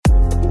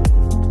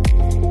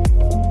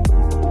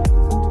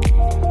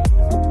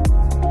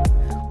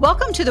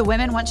Welcome to the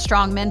Women Want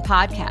Strong Men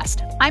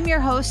podcast. I'm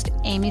your host,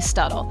 Amy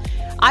Stuttle.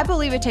 I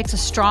believe it takes a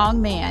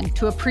strong man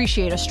to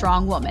appreciate a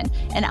strong woman,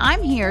 and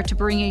I'm here to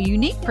bring a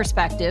unique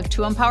perspective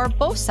to empower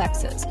both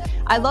sexes.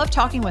 I love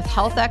talking with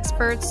health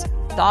experts,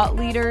 thought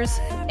leaders,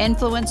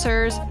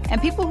 influencers, and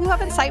people who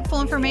have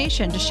insightful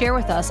information to share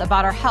with us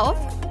about our health,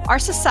 our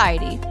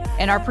society,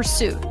 and our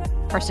pursuit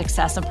for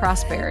success and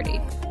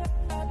prosperity.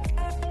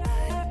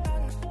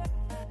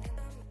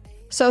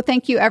 So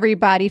thank you,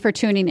 everybody, for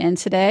tuning in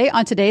today.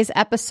 On today's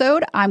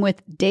episode, I'm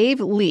with Dave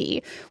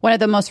Lee, one of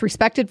the most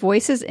respected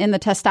voices in the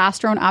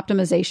testosterone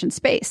optimization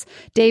space.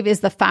 Dave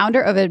is the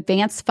founder of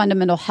Advanced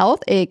Fundamental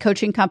Health, a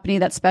coaching company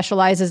that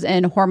specializes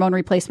in hormone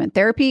replacement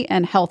therapy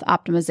and health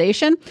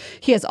optimization.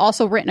 He has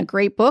also written a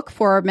great book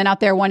for men out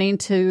there wanting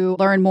to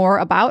learn more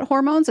about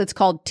hormones. It's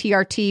called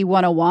TRT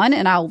 101,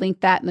 and I'll link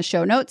that in the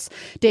show notes.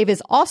 Dave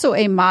is also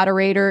a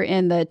moderator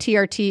in the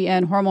TRT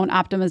and hormone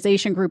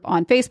optimization group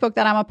on Facebook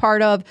that I'm a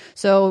part of.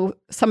 So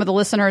some of the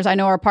listeners I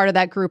know are part of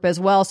that group as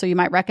well, so you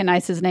might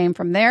recognize his name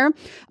from there.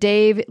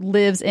 Dave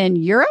lives in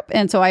Europe,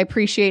 and so I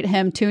appreciate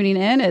him tuning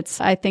in.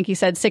 I think he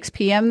said 6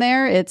 p.m.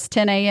 there. It's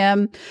 10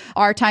 a.m.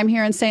 our time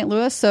here in St.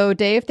 Louis. So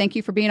Dave, thank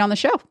you for being on the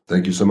show.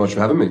 Thank you so much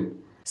for having me.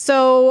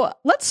 So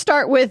let's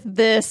start with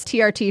this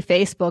TRT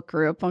Facebook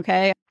group,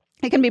 okay?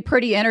 It can be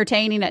pretty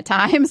entertaining at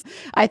times.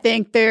 I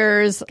think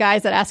there's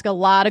guys that ask a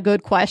lot of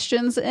good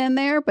questions in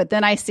there, but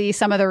then I see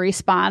some of the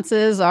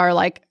responses are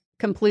like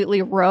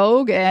completely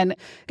rogue, and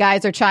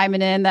guys are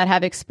chiming in that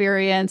have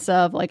experience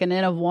of like an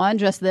N of one,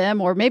 just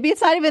them, or maybe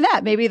it's not even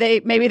that. Maybe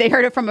they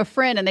heard it from a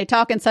friend and they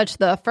talk in such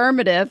the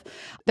affirmative.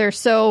 They're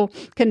so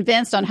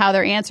convinced on how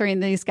they're answering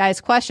these guys'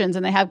 questions,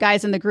 and they have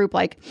guys in the group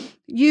like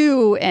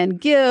you and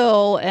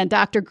Gil and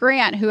Dr.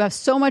 Grant who have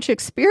so much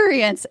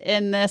experience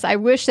in this. I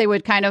wish they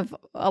would kind of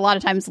a lot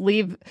of times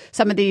leave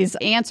some of these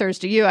answers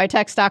to you. I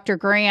text Dr.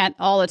 Grant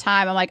all the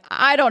time. I'm like,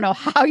 I don't know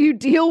how you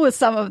deal with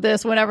some of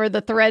this whenever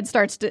the thread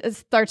starts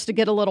to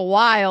get a little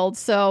wild.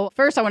 So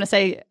first, I want to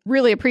say,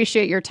 really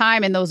appreciate your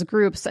time in those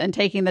groups and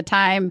taking the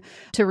time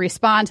to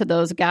respond to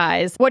those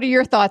guys. What are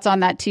your thoughts on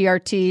that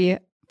TRT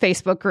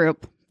Facebook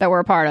group that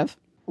we're a part of?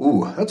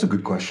 Ooh, that's a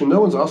good question.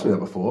 No one's asked me that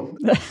before.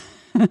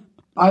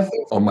 I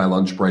think on my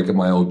lunch break at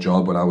my old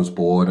job when I was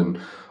bored, and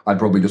I'd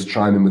probably just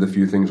chime in with a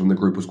few things when the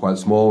group was quite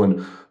small.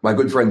 And my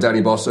good friend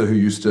Danny Bosser, who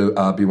used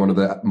to be one of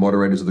the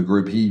moderators of the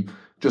group, he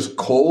just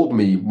called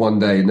me one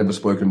day, never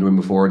spoken to him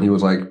before, and he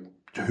was like,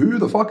 "Who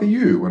the fuck are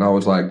you?" And I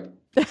was like,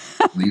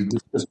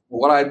 "This is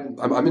what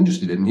I'm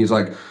interested in." And he's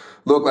like,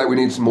 "Look, like we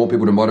need some more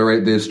people to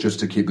moderate this just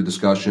to keep the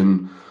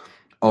discussion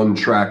on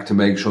track to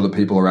make sure that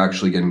people are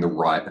actually getting the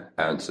right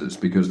answers,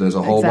 because there's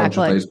a whole bunch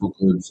of Facebook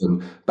groups,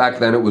 and back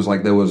then it was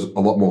like there was a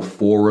lot more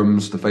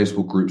forums. The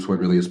Facebook groups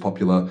weren't really as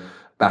popular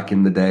back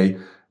in the day.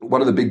 One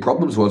of the big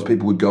problems was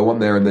people would go on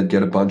there and they'd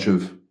get a bunch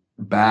of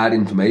bad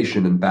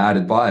information and bad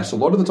advice. A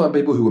lot of the time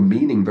people who were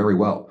meaning very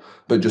well,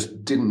 but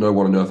just didn't know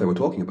what on earth they were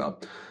talking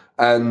about.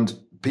 And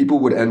people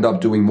would end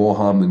up doing more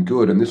harm than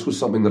good. And this was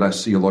something that I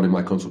see a lot in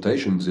my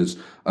consultations, is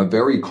a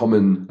very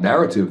common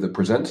narrative that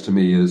presents to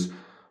me is,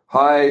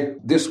 hi,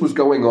 this was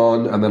going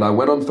on, and then I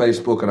went on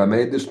Facebook and I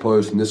made this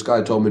post and this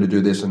guy told me to do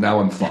this and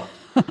now I'm fucked.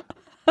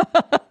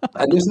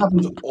 And this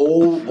happens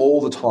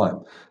all the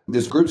time.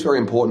 This group's very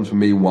important for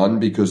me, one,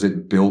 because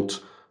it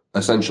built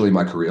essentially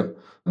my career.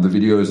 The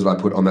videos that I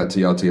put on that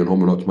TRT and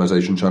hormone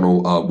optimization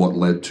channel are what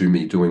led to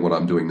me doing what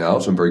I'm doing now.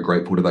 So I'm very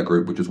grateful to that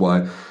group, which is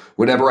why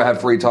whenever I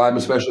have free time,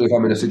 especially if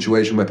I'm in a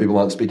situation where people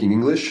aren't speaking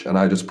English, and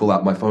I just pull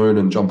out my phone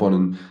and jump on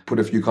and put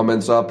a few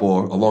comments up,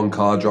 or a long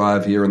car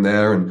drive here and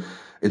there, and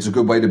it's a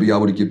good way to be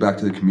able to give back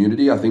to the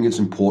community. I think it's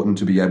important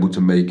to be able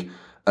to make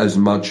as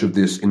much of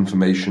this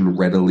information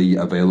readily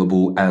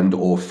available and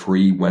or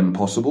free when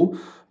possible.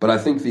 But I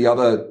think the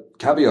other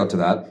caveat to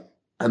that,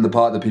 and the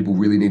part that people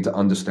really need to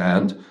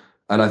understand,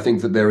 and I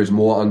think that there is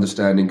more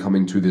understanding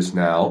coming to this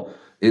now,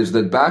 is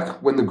that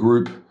back when the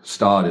group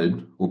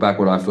started, or back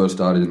when I first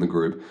started in the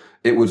group,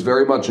 it was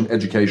very much an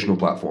educational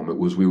platform.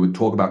 We would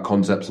talk about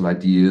concepts and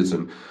ideas,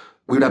 and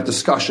we would have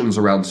discussions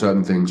around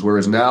certain things.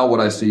 Whereas now what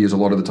I see is a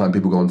lot of the time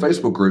people go on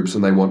Facebook groups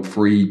and they want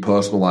free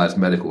personalized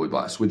medical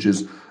advice, which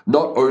is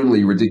not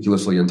only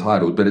ridiculously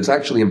entitled, but it's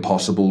actually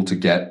impossible to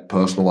get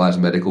personalized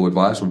medical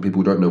advice when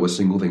people don't know a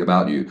single thing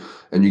about you.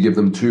 And you give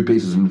them 2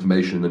 pieces of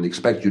information and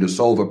expect you to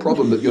solve a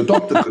problem that your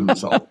doctor couldn't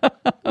solve.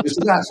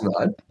 So that's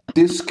not.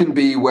 This can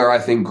be where I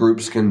think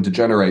groups can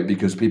degenerate,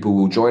 because people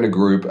will join a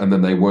group and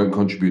then they won't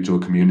contribute to a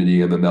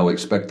community, and then they'll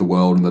expect the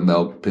world, and then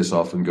they'll piss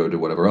off and go do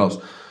whatever else.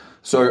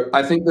 So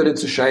I think that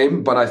it's a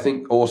shame, but I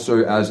think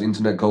also as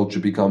internet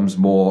culture becomes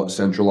more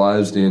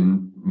centralized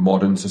in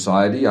modern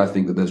society, I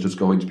think that there's just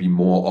going to be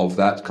more of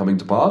that coming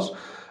to pass.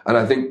 And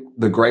I think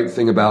the great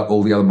thing about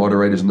all the other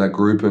moderators in that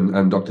group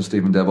and Dr.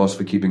 Stephen DeVos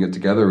for keeping it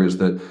together is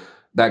that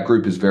That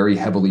group is very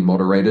heavily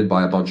moderated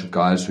by a bunch of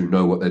guys who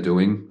know what they're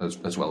doing,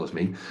 as well as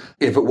me.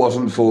 If it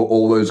wasn't for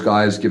all those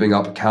guys giving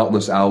up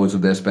countless hours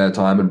of their spare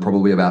time and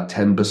probably about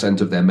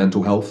 10% of their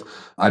mental health,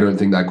 I don't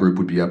think that group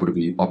would be able to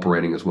be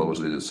operating as well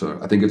as it is. So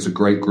I think it's a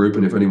great group.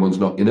 And if anyone's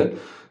not in it,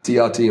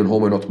 TRT and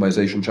Hormone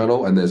Optimization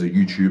channel, and there's a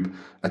YouTube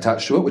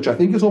attached to it, which I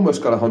think has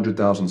almost got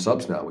 100,000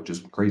 subs now, which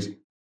is crazy.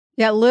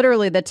 Yeah,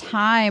 literally the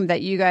time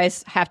that you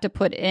guys have to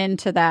put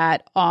into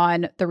that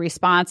on the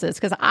responses,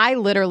 because I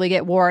literally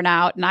get worn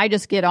out and I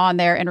just get on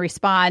there and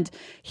respond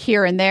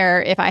here and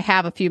there if I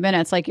have a few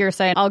minutes. Like you're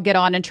saying, I'll get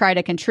on and try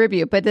to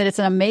contribute. But then it's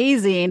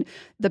amazing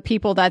the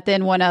people that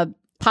then want to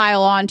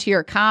pile on to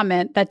your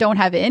comment that don't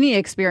have any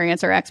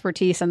experience or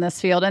expertise in this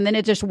field. And then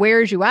it just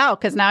wears you out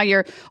because now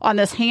you're on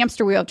this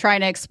hamster wheel trying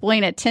to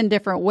explain it 10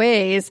 different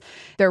ways.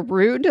 They're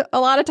rude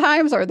a lot of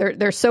times, or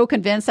they're so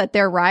convinced that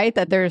they're right,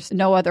 that there's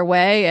no other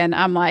way. And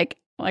I'm like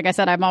I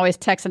said, I'm always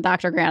texting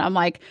Dr. Grant. I'm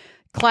like,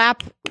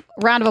 clap,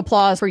 round of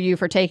applause for you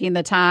for taking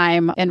the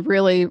time and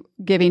really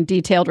giving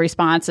detailed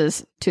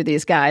responses to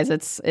these guys.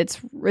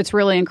 It's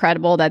really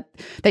incredible that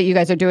you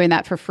guys are doing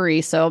that for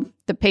free. So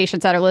the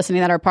patients that are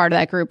listening that are part of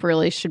that group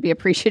really should be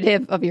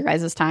appreciative of your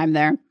guys' time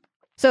there.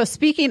 So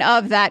speaking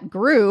of that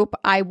group,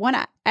 I want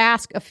to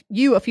ask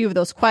you a few of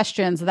those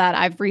questions that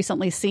I've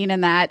recently seen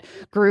in that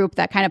group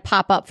that kind of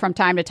pop up from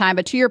time to time.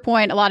 But to your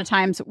point, a lot of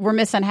times we're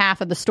missing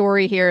half of the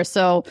story here.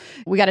 So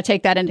we got to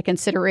take that into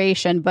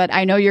consideration. But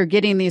I know you're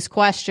getting these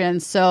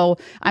questions, so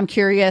I'm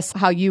curious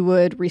how you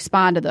would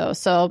respond to those.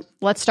 So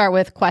let's start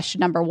with question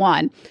number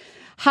 1.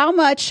 How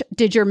much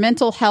did your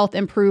mental health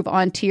improve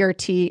on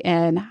TRT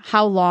and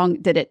how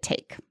long did it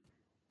take?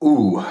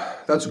 Ooh,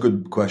 that's a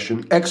good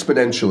question.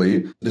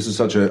 Exponentially. This is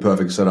such a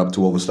perfect setup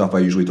to all the stuff I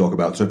usually talk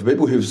about. So for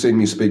people who've seen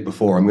me speak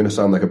before, I'm going to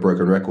sound like a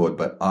broken record,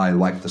 but I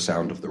like the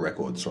sound of the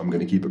record, so I'm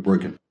going to keep it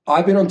broken.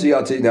 I've been on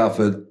TRT now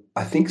for,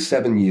 I think, 6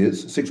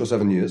 or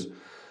 7 years.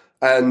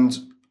 And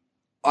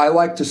I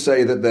like to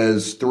say that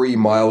there's 3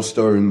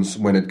 milestones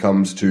when it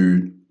comes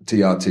to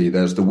TRT.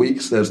 There's the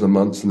weeks, there's the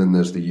months, and then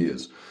there's the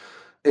years.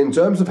 In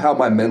terms of how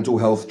my mental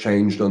health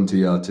changed on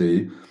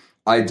TRT,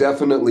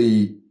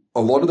 a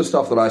lot of the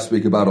stuff that I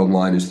speak about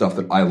online is stuff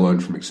that I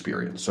learned from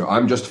experience. So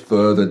I'm just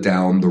further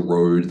down the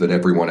road that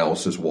everyone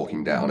else is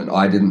walking down. And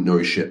I didn't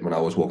know shit when I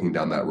was walking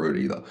down that road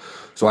either.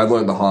 So I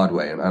learned the hard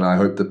way. And I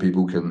hope that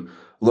people can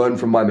learn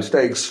from my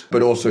mistakes,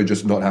 but also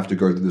just not have to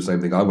go through the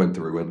same thing I went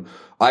through. And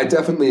I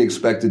definitely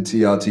expected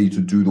TRT to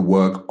do the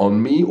work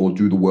on me or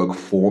do the work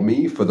for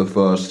me for the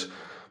first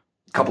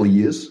couple of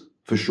years,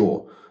 for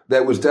sure.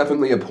 There was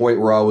definitely a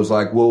point where I was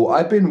like, well,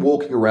 I've been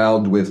walking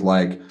around with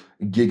like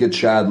Giga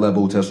Chad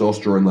level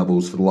testosterone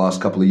levels for the last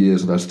couple of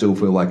years, and I still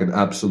feel like an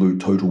absolute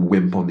total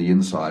wimp on the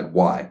inside.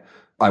 Why?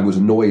 I was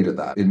annoyed at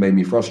that. It made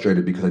me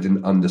frustrated because I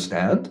didn't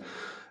understand.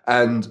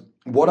 And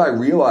what I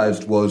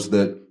realized was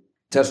that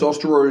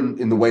testosterone,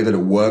 in the way that it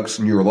works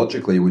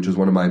neurologically, which is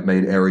one of my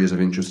main areas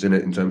of interest in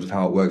it in terms of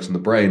how it works in the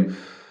brain,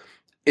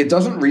 it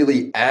doesn't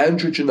really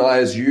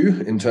androgenize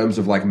you in terms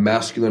of like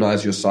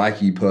masculinize your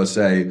psyche per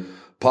se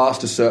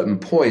past a certain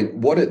point.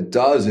 What it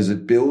does is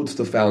it builds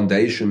the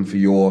foundation for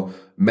your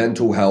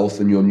mental health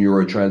and your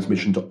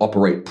neurotransmission to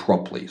operate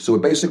properly. So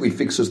it basically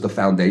fixes the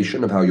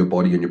foundation of how your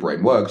body and your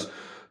brain works,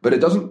 but it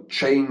doesn't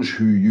change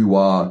who you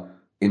are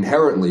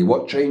inherently.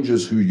 What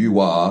changes who you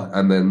are,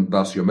 and then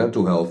thus your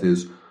mental health,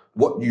 is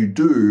what you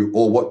do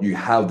or what you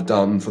have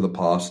done for the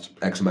past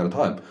X amount of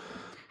time.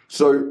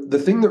 So the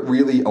thing that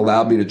really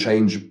allowed me to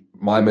change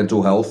my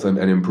mental health and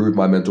improve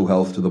my mental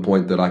health to the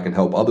point that I can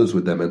help others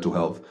with their mental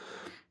health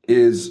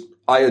is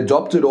I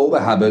adopted all the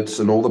habits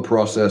and all the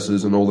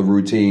processes and all the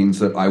routines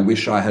that I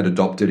wish I had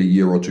adopted a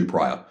year or 2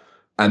 prior.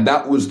 And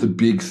that was the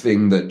big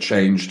thing that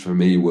changed for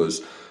me,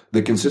 was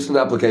the consistent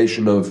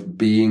application of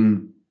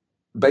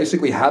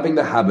basically having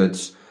the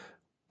habits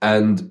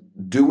and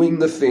doing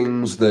the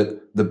things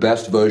that the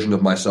best version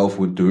of myself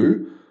would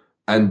do.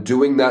 And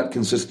doing that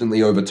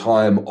consistently over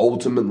time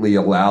ultimately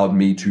allowed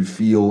me to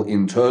feel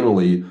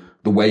internally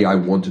the way I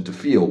wanted to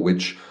feel,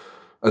 which,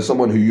 as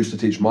someone who used to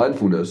teach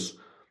mindfulness,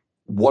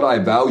 what I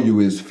value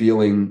is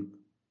feeling,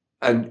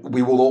 and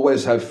we will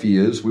always have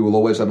fears, we will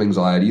always have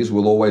anxieties,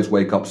 we'll always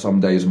wake up some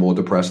days more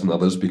depressed than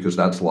others because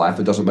that's life.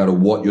 It doesn't matter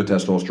what your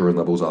testosterone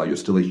levels are, you're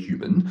still a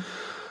human.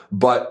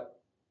 But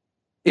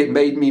it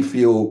made me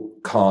feel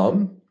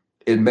calm.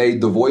 It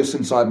made the voice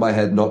inside my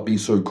head not be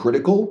so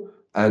critical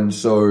and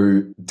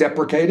so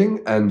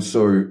deprecating and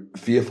so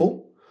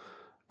fearful.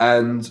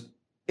 And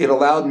it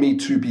allowed me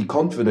to be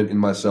confident in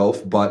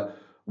myself, but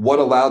what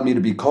allowed me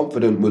to be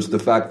confident was the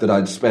fact that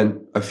I'd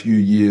spent a few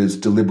years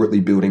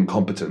deliberately building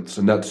competence.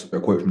 And that's a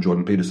quote from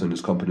Jordan Peterson,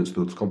 is competence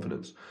builds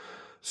confidence.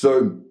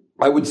 So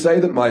I would say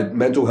that my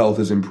mental health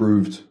has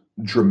improved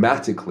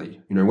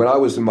dramatically. You know, when I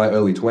was in my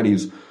early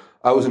 20s,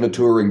 I was in a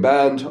touring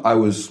band. I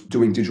was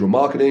doing digital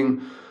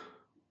marketing,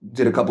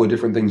 did a couple of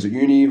different things at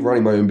uni,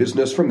 running my own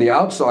business. From the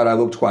outside, I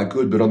looked quite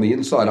good, but on the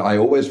inside, I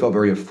always felt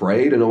very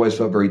afraid and always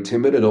felt very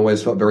timid and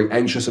always felt very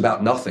anxious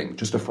about nothing,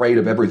 just afraid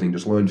of everything,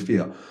 just learned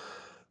fear.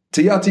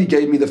 TRT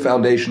gave me the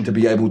foundation to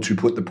be able to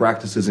put the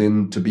practices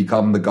in to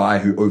become the guy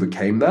who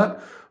overcame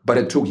that, but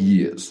it took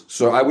years.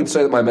 So I would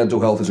say that my mental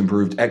health has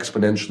improved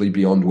exponentially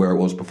beyond where it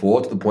was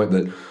before, to the point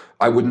that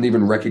I wouldn't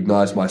even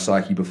recognize my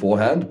psyche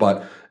beforehand,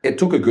 but it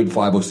took a good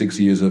 5 or 6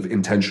 years of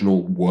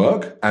intentional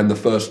work. And the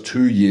first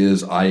 2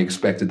 years, I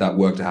expected that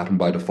work to happen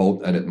by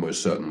default, and it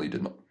most certainly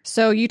did not.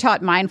 So you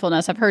taught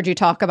mindfulness. I've heard you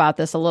talk about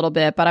this a little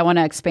bit, but I want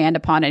to expand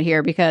upon it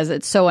here because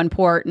it's so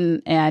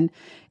important, and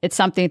it's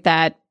something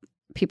that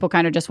people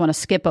kind of just want to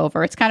skip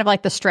over. It's kind of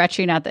like the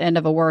stretching at the end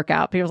of a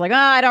workout. People's like,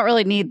 I don't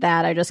really need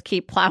that. I just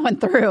keep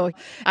plowing through.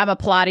 I'm a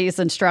Pilates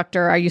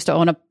instructor. I used to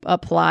own a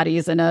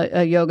Pilates and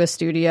a yoga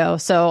studio.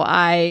 So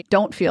I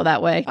don't feel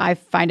that way. I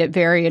find it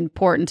very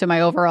important to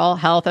my overall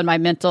health and my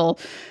mental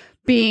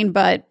being,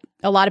 but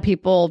a lot of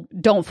people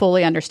don't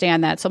fully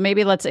understand that. So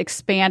maybe let's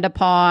expand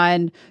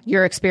upon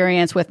your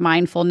experience with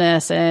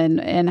mindfulness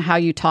and how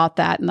you taught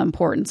that and the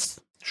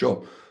importance.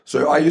 Sure.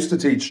 So I used to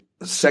teach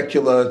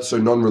secular, so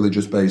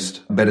non-religious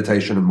based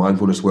meditation and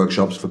mindfulness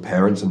workshops for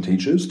parents and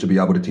teachers to be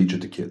able to teach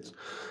it to kids.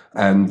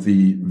 And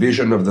the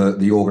vision of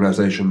the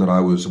organization that I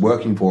was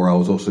working for, I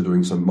was also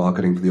doing some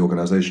marketing for the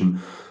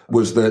organization,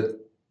 was that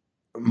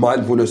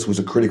mindfulness was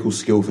a critical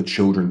skill for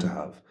children to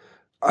have.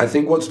 I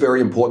think what's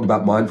very important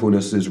about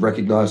mindfulness is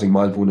recognizing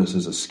mindfulness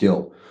as a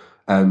skill.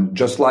 And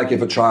just like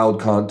if a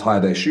child can't tie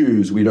their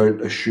shoes, we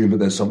don't assume that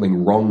there's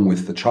something wrong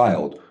with the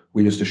child.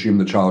 We just assume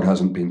the child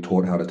hasn't been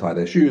taught how to tie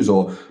their shoes,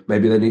 or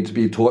maybe they need to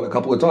be taught a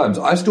couple of times.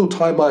 I still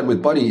tie mine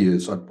with bunny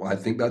ears. I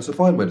think that's a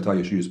fine way to tie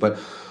your shoes, but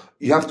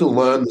you have to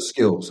learn the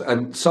skills.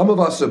 And some of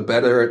us are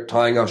better at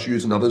tying our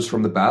shoes than others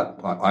from the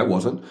bat. I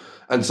wasn't.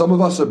 And some of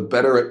us are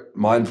better at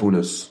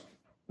mindfulness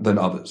than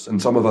others.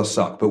 And some of us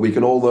suck, but we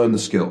can all learn the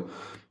skill.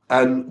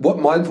 And what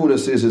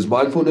mindfulness is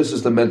mindfulness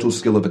is the mental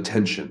skill of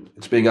attention.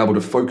 It's being able to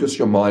focus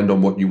your mind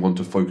on what you want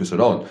to focus it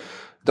on.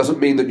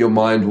 Doesn't mean that your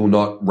mind will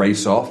not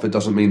race off. It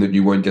doesn't mean that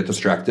you won't get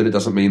distracted. It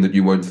doesn't mean that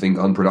you won't think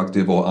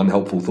unproductive or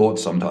unhelpful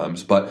thoughts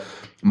sometimes. But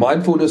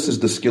mindfulness is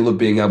the skill of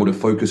being able to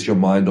focus your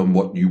mind on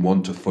what you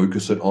want to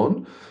focus it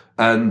on.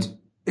 And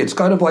it's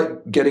kind of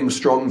like getting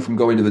strong from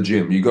going to the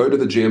gym. You go to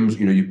the gyms,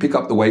 you pick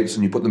up the weights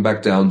and you put them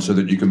back down so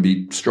that you can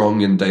be strong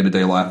in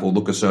day-to-day life or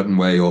look a certain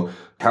way or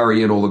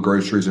carry in all the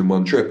groceries in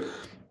one trip.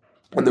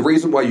 And the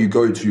reason why you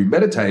go to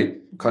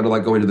meditate, kind of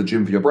like going to the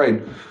gym for your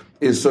brain,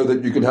 is so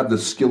that you can have the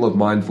skill of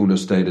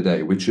mindfulness day to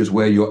day, which is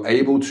where you're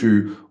able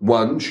to,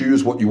 one,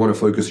 choose what you want to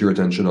focus your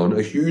attention on.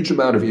 A huge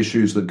amount of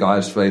issues that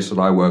guys face that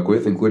I work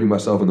with, including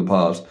myself in the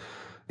past,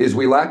 is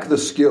we lack the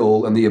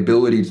skill and the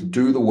ability to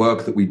do the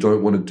work that we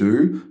don't want to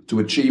do to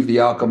achieve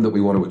the outcome that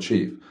we want to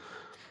achieve.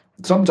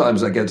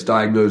 Sometimes that gets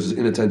diagnosed as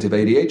inattentive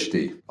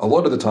ADHD. A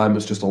lot of the time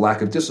it's just a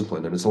lack of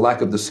discipline, and it's a lack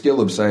of the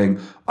skill of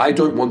saying, I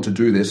don't want to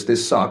do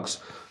this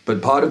sucks.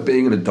 But part of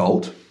being an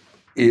adult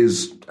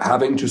is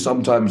having to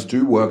sometimes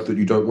do work that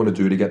you don't want to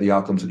do to get the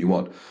outcomes that you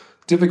want.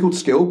 Difficult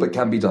skill, but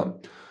can be done.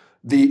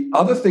 The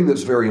other thing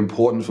that's very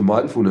important for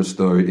mindfulness,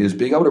 though, is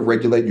being able to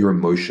regulate your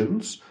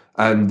emotions.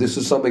 And this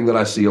is something that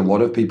I see a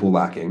lot of people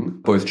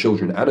lacking, both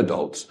children and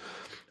adults.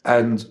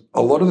 And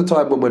a lot of the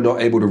time when we're not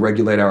able to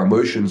regulate our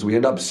emotions, we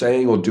end up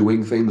saying or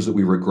doing things that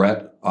we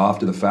regret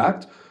after the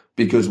fact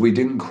because we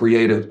didn't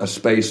create a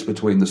space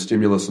between the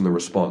stimulus and the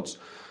response.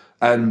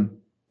 And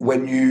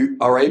when you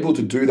are able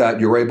to do that,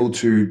 you're able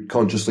to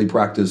consciously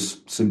practice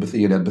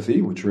sympathy and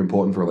empathy, which are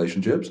important for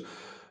relationships.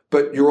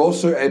 But you're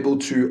also able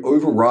to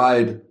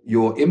override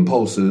your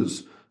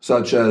impulses,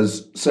 such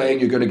as saying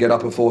you're going to get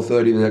up at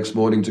 4:30 the next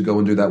morning to go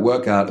and do that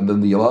workout, and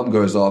then the alarm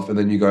goes off, and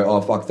then you go, oh,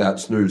 fuck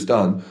that, snooze,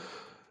 done.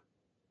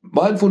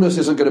 Mindfulness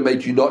isn't going to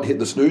make you not hit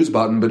the snooze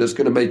button, but it's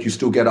going to make you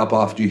still get up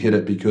after you hit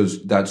it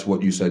because that's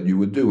what you said you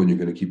would do and you're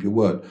going to keep your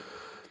word.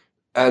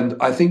 And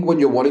I think when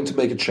you're wanting to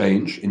make a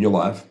change in your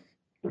life,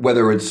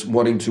 whether it's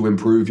wanting to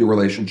improve your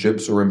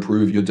relationships or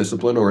improve your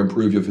discipline or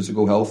improve your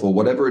physical health or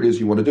whatever it is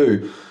you want to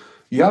do,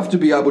 you have to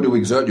be able to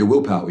exert your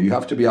willpower. You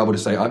have to be able to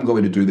say, I'm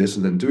going to do this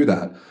and then do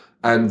that.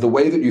 And the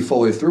way that you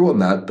follow through on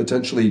that,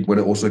 potentially when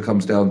it also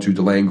comes down to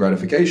delaying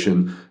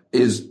gratification,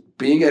 is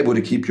being able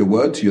to keep your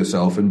word to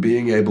yourself and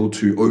being able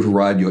to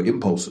override your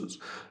impulses.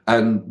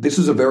 And this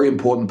is a very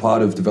important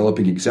part of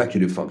developing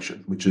executive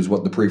function, which is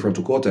what the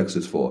prefrontal cortex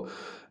is for.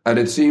 And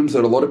it seems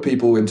that a lot of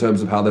people, in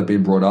terms of how they've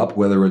been brought up,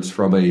 whether it's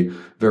from a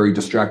very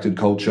distracted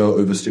culture,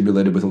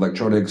 overstimulated with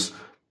electronics,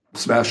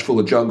 smashed full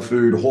of junk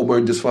food,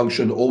 hormone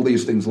dysfunction, all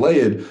these things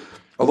layered,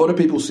 a lot of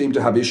people seem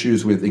to have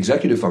issues with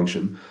executive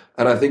function.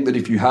 And I think that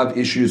if you have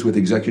issues with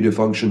executive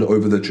function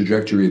over the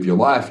trajectory of your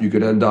life, you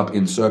could end up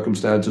in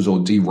circumstances or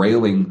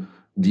derailing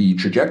the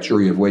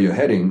trajectory of where you're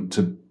heading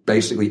to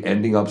basically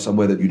ending up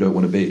somewhere that you don't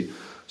want to be.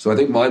 So I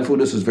think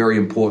mindfulness is very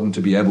important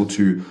to be able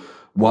to,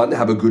 one,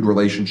 have a good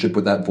relationship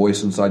with that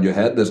voice inside your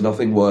head. There's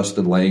nothing worse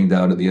than laying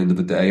down at the end of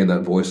the day and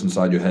that voice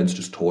inside your head's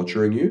just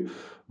torturing you.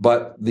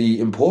 But the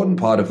important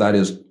part of that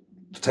is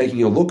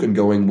taking a look and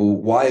going, well,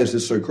 why is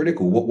this so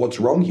critical? What's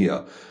wrong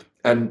here?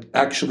 And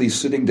actually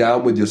sitting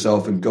down with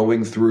yourself and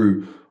going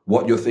through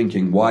what you're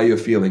thinking, why you're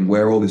feeling,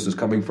 where all this is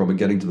coming from and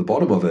getting to the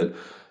bottom of it.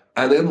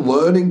 And then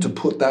learning to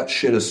put that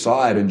shit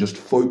aside and just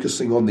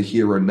focusing on the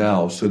here and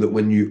now, so that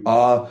when you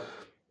are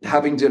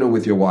having dinner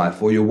with your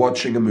wife, or you're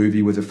watching a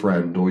movie with a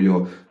friend, or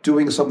you're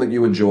doing something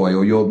you enjoy,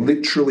 or you're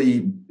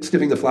literally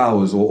sniffing the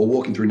flowers or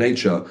walking through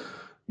nature,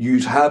 you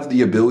have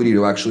the ability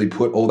to actually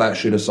put all that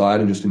shit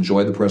aside and just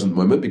enjoy the present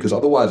moment, because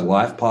otherwise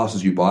life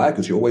passes you by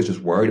because you're always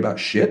just worried about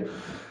shit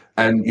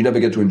and you never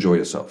get to enjoy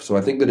yourself. So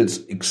I think that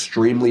it's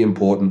extremely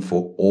important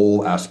for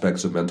all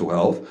aspects of mental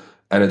health,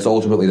 and it's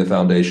ultimately the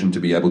foundation to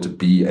be able to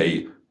be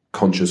a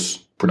conscious,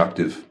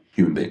 productive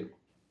human being.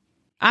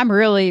 I'm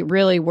really,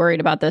 really worried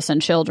about this in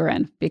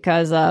children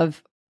because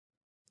of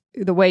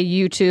the way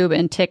YouTube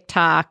and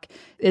TikTok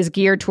is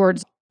geared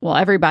towards, well,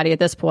 everybody at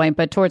this point,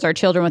 but towards our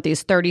children with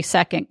these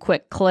 30-second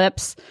quick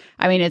clips.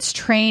 I mean, it's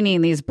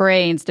training these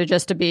brains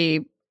to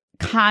be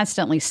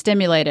constantly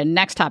stimulated.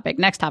 Next topic,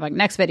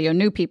 next video,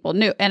 new people,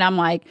 new. And I'm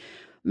like,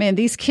 man,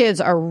 these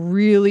kids are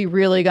really,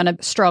 really going to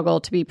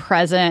struggle to be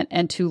present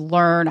and to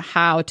learn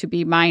how to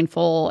be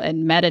mindful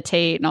and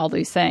meditate and all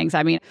these things.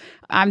 I mean,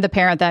 I'm the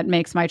parent that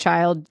makes my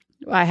child,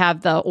 I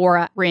have the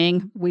Aura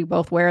ring. We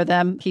both wear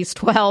them. He's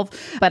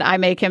 12, but I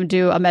make him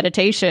do a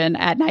meditation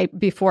at night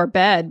before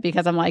bed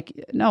because I'm like,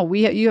 no,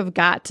 you have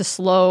got to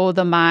slow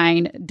the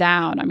mind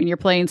down. I mean, you're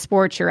playing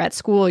sports, you're at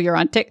school, you're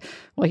on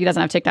well, he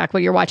doesn't have TikTok,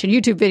 but you're watching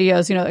YouTube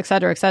videos, et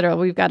cetera, et cetera.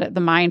 The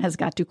mind has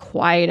got to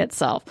quiet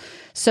itself.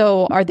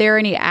 So are there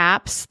any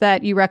apps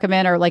that you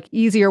recommend or like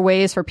easier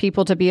ways for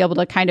people to be able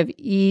to kind of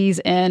ease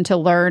in to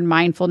learn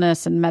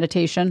mindfulness and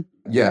meditation?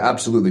 Yeah,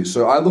 absolutely.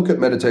 So I look at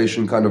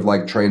meditation kind of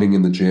like training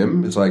in the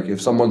gym. It's like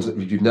if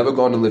you've never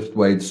gone and lifted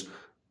weights,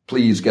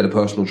 please get a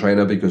personal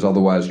trainer, because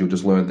otherwise you'll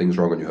just learn things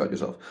wrong and you hurt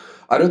yourself.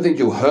 I don't think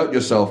you'll hurt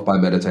yourself by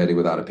meditating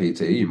without a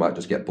PT. You might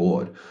just get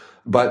bored.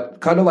 But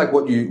kind of like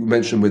what you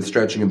mentioned with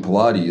stretching and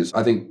Pilates,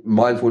 I think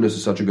mindfulness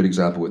is such a good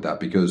example with that,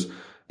 because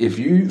if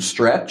you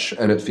stretch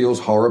and it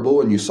feels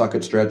horrible and you suck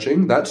at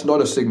stretching, that's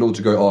not a signal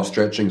to go, oh,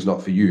 stretching's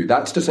not for you.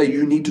 That's to say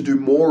you need to do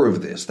more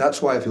of this.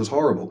 That's why it feels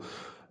horrible.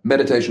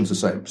 Meditation's the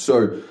same.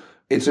 So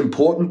it's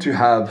important to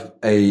have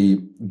a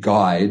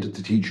guide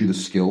to teach you the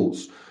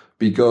skills,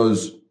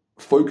 because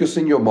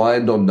focusing your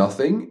mind on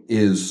nothing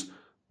is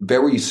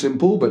very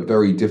simple but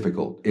very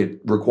difficult.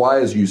 It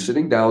requires you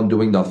sitting down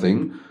doing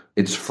nothing.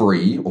 It's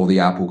free, or the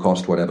app will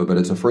cost whatever, but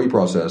it's a free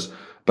process.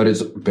 But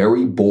it's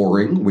very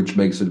boring, which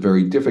makes it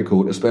very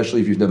difficult, especially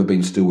if you've never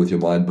been still with your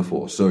mind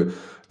before. So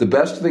the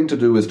best thing to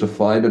do is to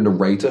find a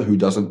narrator who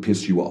doesn't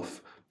piss you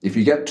off. If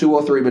you get 2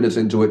 or 3 minutes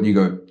into it and you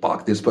go,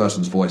 fuck, this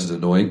person's voice is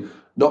annoying,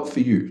 not for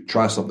you.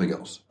 Try something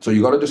else. So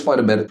you got to just find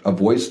a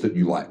voice that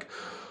you like.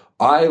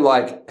 I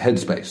like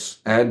Headspace,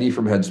 Andy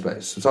from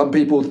Headspace. Some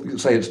people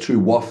say it's too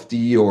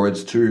wafty or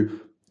it's too...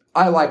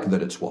 I like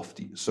that it's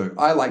wafty, so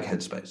I like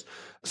Headspace.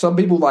 Some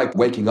people like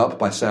Waking Up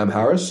by Sam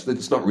Harris.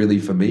 It's not really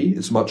for me.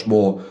 It's much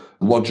more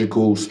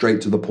logical, straight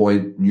to the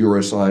point,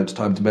 neuroscience,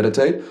 time to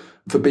meditate.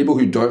 For people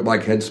who don't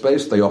like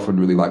Headspace, they often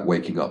really like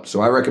Waking Up.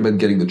 So I recommend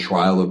getting the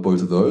trial of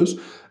both of those.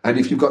 And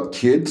if you've got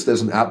kids,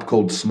 there's an app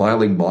called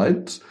Smiling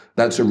Minds.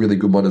 That's a really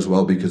good one as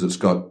well, because it's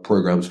got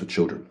programs for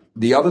children.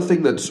 The other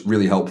thing that's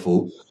really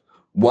helpful,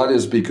 one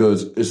is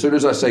because as soon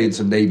as I say it's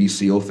a Navy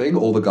SEAL thing,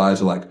 all the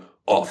guys are like,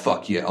 oh,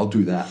 fuck yeah, I'll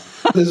do that.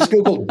 There's a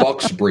skill called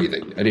box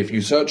breathing. And if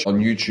you search on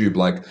YouTube,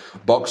 like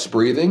box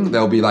breathing,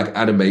 there'll be like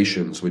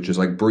animations, which is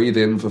like breathe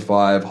in for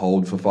 5,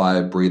 hold for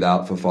 5, breathe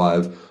out for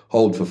 5,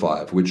 hold for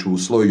 5, which will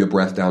slow your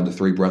breath down to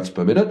 3 breaths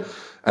per minute.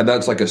 And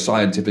that's like a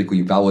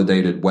scientifically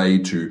validated way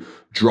to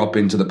drop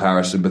into the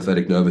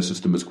parasympathetic nervous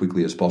system as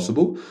quickly as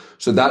possible.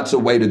 So that's a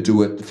way to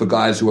do it for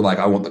guys who are like,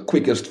 I want the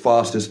quickest,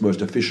 fastest,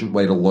 most efficient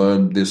way to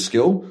learn this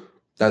skill.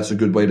 That's a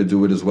good way to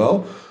do it as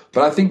well.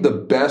 But I think the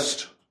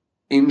best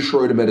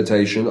intro to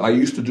meditation, I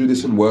used to do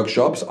this in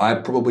workshops.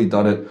 I've probably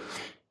done it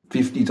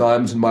 50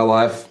 times in my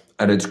life,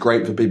 and it's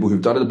great for people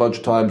who've done it a bunch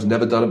of times,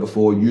 never done it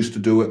before, used to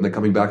do it, and they're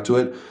coming back to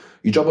it.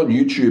 You jump on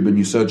YouTube and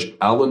you search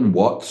Alan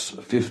Watts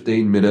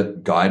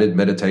 15-minute guided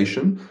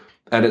meditation,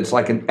 and it's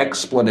like an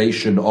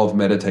explanation of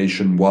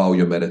meditation while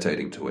you're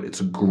meditating to it. It's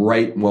a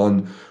great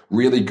one,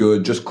 really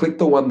good. Just click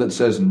the one that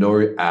says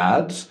no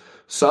ads.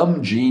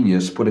 Some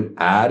genius put an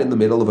ad in the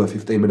middle of a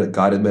 15-minute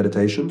guided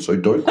meditation, so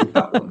don't click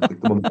that one. Click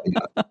the one with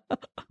the ad.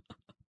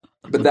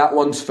 But that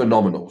one's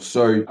phenomenal.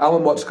 So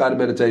Alan Watts guided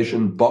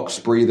meditation, box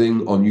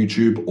breathing on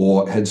YouTube,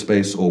 or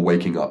Headspace, or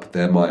Waking Up.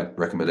 They're my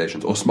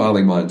recommendations. Or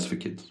Smiling Minds for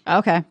kids.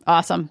 Okay,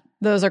 awesome.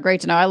 Those are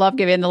great to know. I love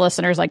giving the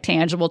listeners like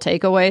tangible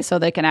takeaways so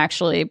they can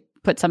actually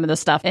put some of the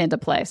stuff into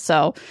place.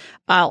 So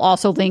I'll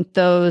also link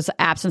those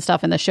apps and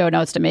stuff in the show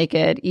notes to make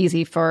it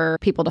easy for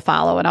people to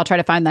follow. And I'll try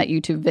to find that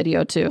YouTube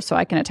video too, so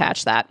I can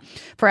attach that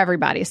for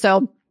everybody.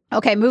 So,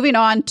 okay, moving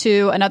on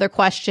to another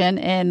question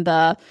in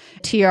the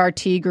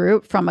TRT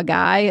group from a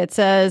guy. It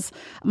says,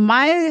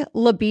 my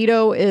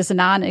libido is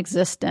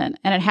non-existent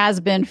and it has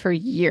been for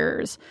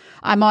years.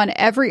 I'm on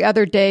every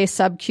other day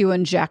sub-Q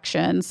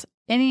injections.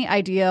 Any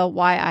idea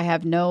why I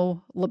have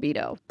no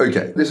libido?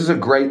 Okay, this is a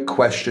great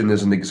question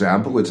as an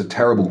example. It's a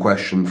terrible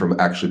question from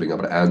actually being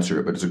able to answer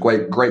it, but it's a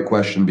great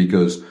question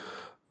because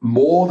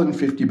more than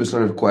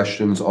 50% of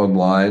questions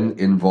online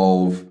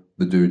involve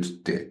the dude's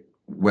dick.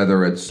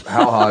 Whether it's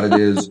how hard it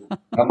is,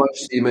 how much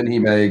semen he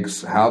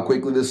makes, how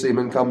quickly the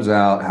semen comes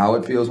out, how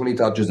it feels when he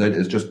touches it,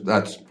 it's just,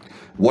 that's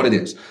what it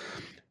is.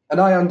 And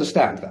I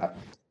understand that.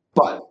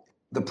 But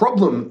the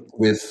problem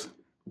with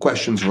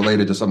questions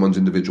related to someone's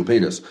individual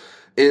penis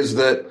is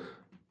that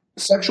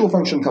sexual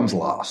function comes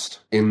last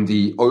in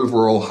the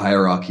overall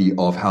hierarchy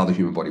of how the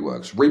human body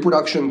works.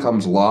 Reproduction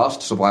comes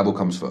last, survival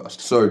comes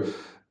first. So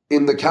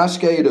in the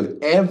cascade of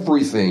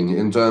everything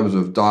in terms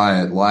of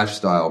diet,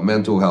 lifestyle,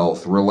 mental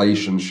health,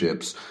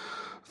 relationships,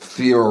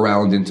 fear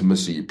around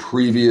intimacy,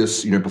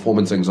 previous,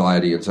 performance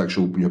anxiety and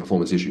sexual,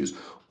 performance issues,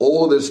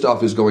 all of this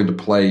stuff is going to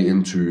play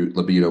into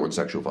libido and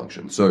sexual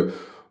function. So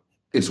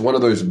it's one of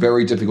those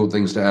very difficult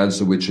things to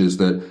answer, which is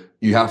that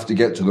you have to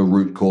get to the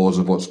root cause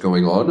of what's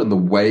going on. And the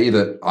way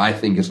that I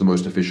think is the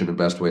most efficient and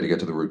best way to get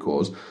to the root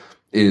cause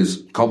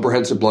is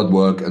comprehensive blood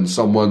work, and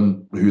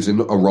someone who's in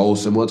a role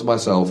similar to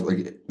myself.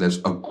 Like, there's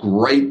a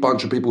great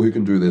bunch of people who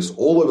can do this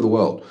all over the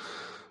world,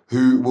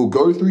 who will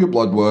go through your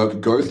blood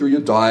work, go through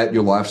your diet,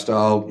 your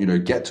lifestyle,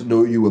 get to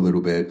know you a little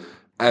bit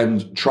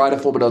and try to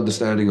form an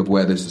understanding of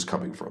where this is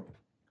coming from.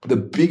 The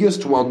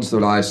biggest ones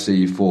that I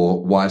see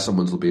for why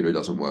someone's libido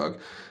doesn't work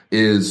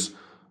is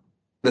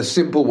the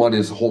simple one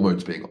is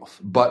hormones being off.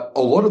 But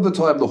a lot of the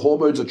time the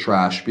hormones are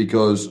trash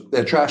because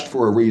they're trashed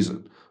for a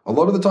reason. A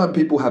lot of the time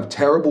people have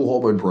terrible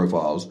hormone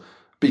profiles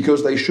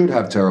because they should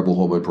have terrible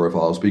hormone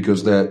profiles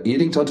because they're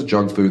eating tons of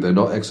junk food, they're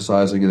not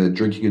exercising, and they're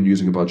drinking and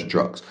using a bunch of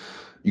drugs.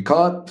 You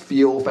can't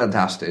feel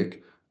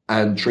fantastic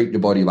and treat your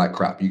body like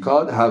crap. You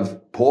can't have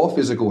poor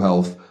physical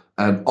health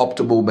and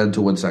optimal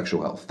mental and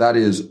sexual health. That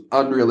is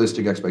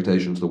unrealistic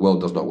expectations. The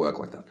world does not work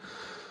like that.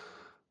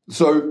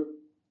 So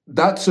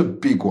that's a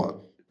big one.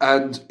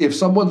 And if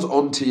someone's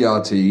on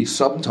TRT,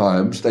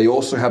 sometimes they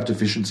also have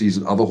deficiencies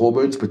in other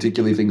hormones,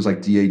 particularly things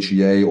like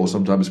DHEA or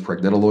sometimes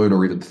pregnenolone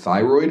or even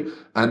thyroid.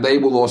 And they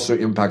will also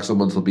impact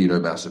someone's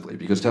libido massively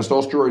because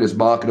testosterone is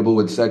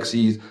marketable and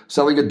sexy.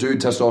 Selling a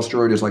dude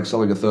testosterone is like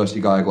selling a thirsty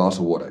guy a glass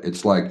of water.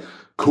 It's like,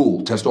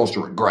 cool,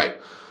 testosterone, great.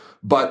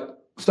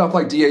 But stuff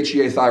like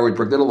DHEA, thyroid,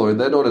 pregnenolone,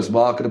 they're not as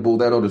marketable,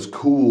 they're not as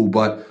cool,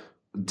 but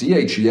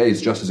DHEA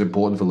is just as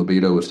important for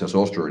libido as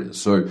testosterone is.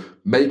 So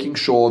making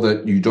sure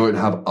that you don't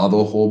have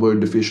other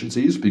hormone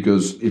deficiencies,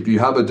 because if you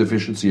have a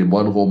deficiency in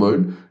one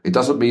hormone, it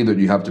doesn't mean that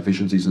you have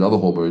deficiencies in other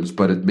hormones,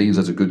 but it means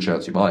there's a good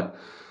chance you might.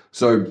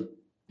 So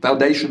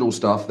foundational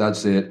stuff,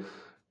 that's it.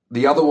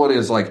 The other one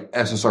is like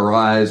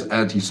SSRIs,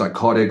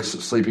 antipsychotics,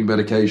 sleeping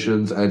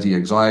medications,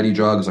 anti-anxiety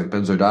drugs like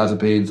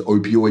benzodiazepines,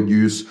 opioid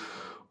use.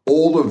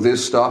 All of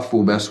this stuff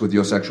will mess with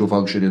your sexual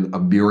function in a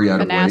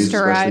myriad of ways.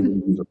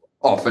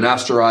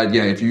 Finasteride.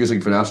 Yeah, if you're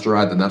using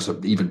finasteride, then that's an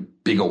even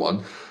bigger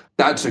one.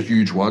 That's a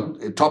huge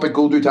one.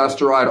 Topical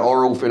dutasteride,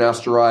 oral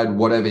finasteride,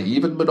 whatever,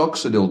 even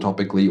minoxidil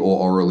topically or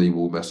orally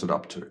will mess it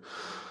up too.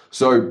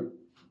 So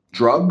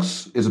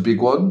drugs is a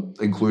big one,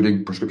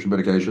 including prescription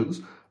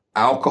medications.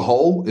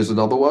 Alcohol is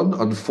another one.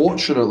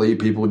 Unfortunately,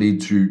 people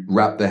need to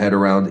wrap their head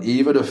around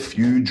even a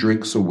few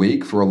drinks a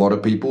week for a lot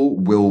of people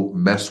will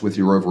mess with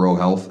your overall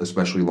health,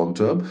 especially long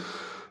term.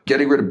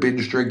 Getting rid of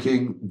binge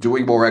drinking,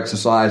 doing more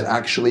exercise,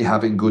 actually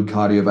having good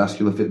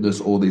cardiovascular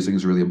fitness, all these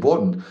things are really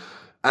important.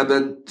 And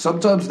then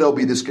sometimes there'll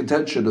be this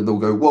contention and they'll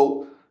go,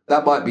 well,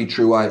 that might be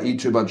true. I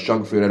eat too much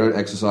junk food. I don't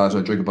exercise.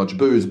 I drink a bunch of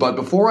booze. But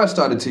before I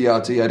started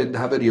TRT, I didn't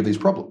have any of these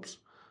problems.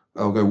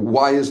 I'll go,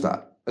 why is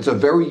that? It's a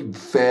very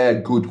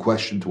fair, good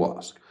question to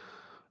ask.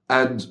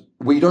 And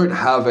we don't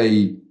have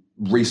a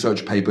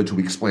research paper to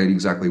explain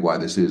exactly why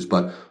this is.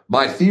 But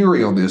my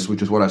theory on this,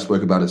 which is what I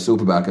spoke about at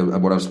Silverback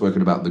and what I've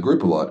spoken about in the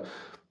group a lot,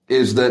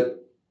 is that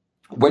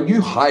when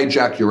you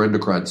hijack your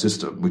endocrine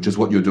system, which is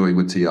what you're doing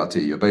with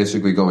TRT, you're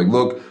basically going,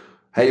 look,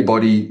 hey,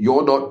 buddy,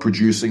 you're not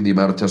producing the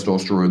amount of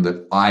testosterone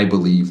that I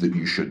believe that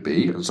you should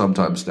be. And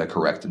sometimes they're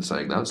correct in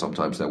saying that.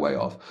 Sometimes they're way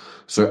off.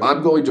 So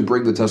I'm going to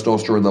bring the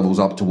testosterone levels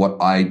up to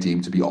what I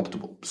deem to be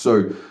optimal.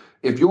 So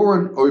if you're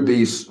an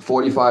obese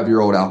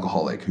 45-year-old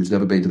alcoholic who's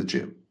never been to the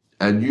gym,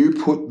 and you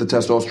put the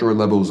testosterone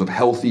levels of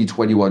healthy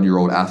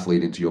 21-year-old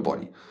athlete into your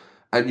body,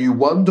 and you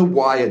wonder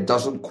why it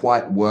doesn't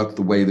quite work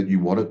the way that you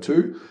want it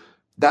to,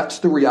 that's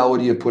the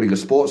reality of putting a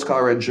sports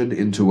car engine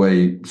into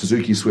a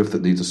Suzuki Swift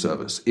that needs a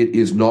service. It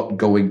is not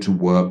going to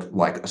work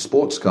like a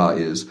sports car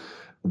is.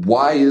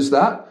 Why is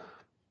that?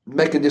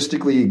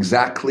 Mechanistically,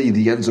 exactly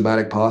the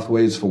enzymatic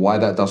pathways for why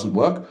that doesn't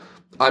work,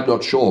 I'm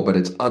not sure, but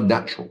it's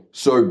unnatural.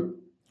 So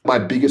my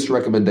biggest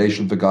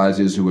recommendation for guys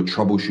is who are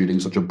troubleshooting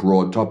such a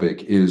broad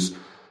topic is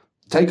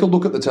take a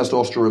look at the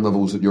testosterone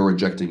levels that you're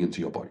injecting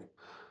into your body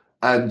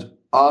and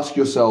ask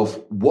yourself,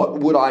 what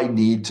would I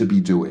need to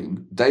be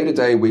doing day to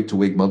day, week to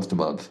week, month to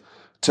month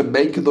to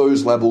make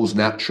those levels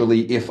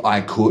naturally if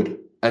I could,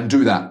 and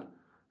do that.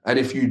 And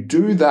if you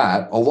do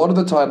that, a lot of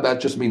the time that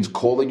just means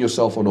calling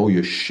yourself on all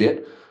your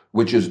shit,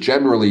 which is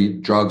generally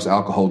drugs,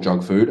 alcohol,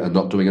 junk food, and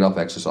not doing enough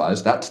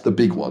exercise. That's the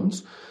big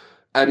ones.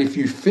 And if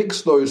you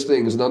fix those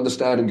things and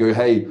understand and go,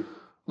 hey,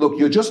 look,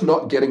 you're just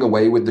not getting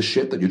away with the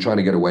shit that you're trying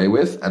to get away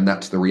with, and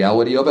that's the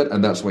reality of it,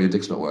 and that's why your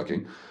dick's not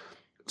working.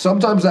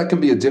 Sometimes that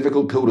can be a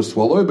difficult pill to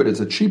swallow, but it's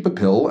a cheaper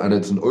pill and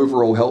it's an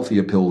overall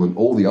healthier pill than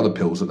all the other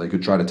pills that they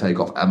could try to take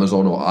off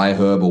Amazon or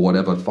iHerb or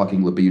whatever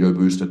fucking libido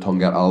booster,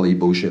 Tongat Ali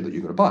bullshit that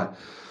you're going to buy.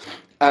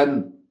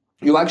 And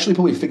you'll actually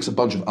probably fix a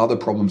bunch of other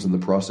problems in the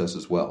process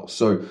as well.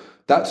 So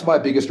that's my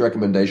biggest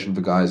recommendation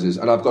for guys is,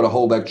 and I've got a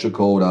whole lecture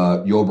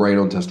called Your Brain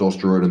on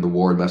Testosterone and the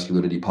War on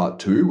Masculinity Part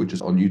 2, which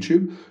is on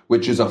YouTube,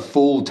 which is a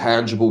full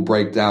tangible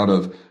breakdown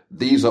of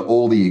these are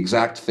all the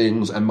exact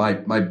things. And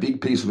my big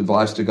piece of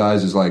advice to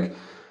guys is like,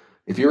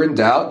 if you're in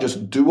doubt,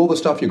 just do all the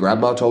stuff your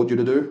grandma told you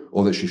to do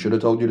or that she should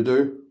have told you to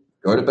do.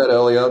 Go to bed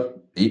earlier,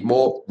 eat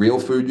more real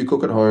food you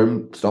cook at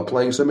home, stop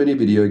playing so many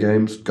video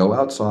games, go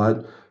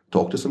outside,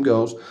 talk to some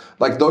girls.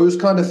 Like those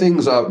kind of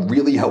things are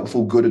really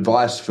helpful, good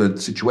advice for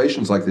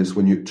situations like this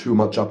when you're too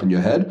much up in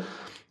your head.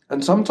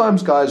 And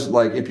sometimes guys,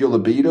 like if your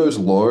libido's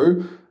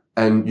low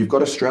and you've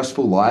got a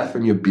stressful life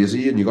and you're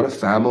busy and you've got a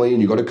family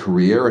and you've got a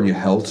career and your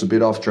health's a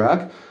bit off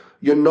track,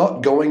 you're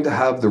not going to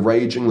have the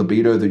raging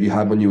libido that you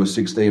had when you were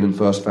 16 and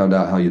first found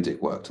out how your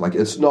dick worked. Like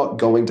it's not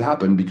going to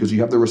happen because you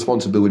have the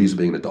responsibilities of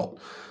being an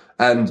adult.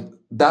 And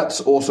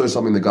that's also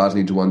something that guys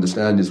need to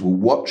understand is, well,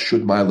 what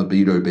should my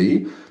libido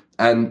be?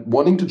 And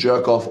wanting to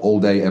jerk off all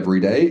day,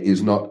 every day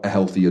is not a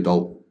healthy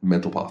adult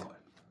mental pathway.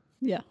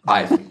 Yeah.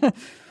 I think.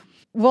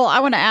 Well, I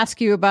want to ask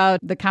you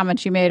about the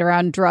comments you made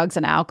around drugs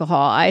and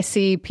alcohol. I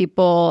see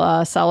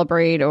people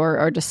celebrate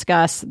or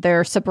discuss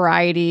their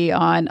sobriety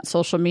on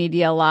social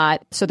media a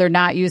lot. So they're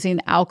not using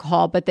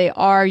alcohol, but they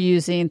are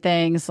using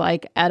things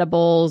like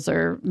edibles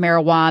or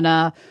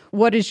marijuana.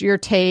 What is your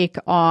take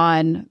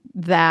on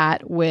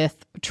that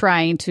with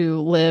trying to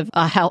live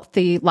a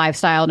healthy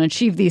lifestyle and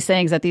achieve these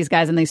things that these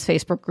guys in these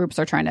Facebook groups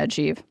are trying to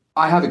achieve?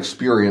 I have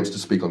experience to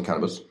speak on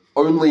cannabis,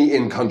 only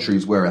in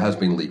countries where it has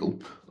been legal,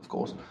 of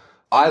course.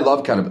 I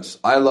love cannabis.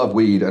 I love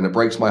weed, and it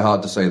breaks my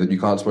heart to say that you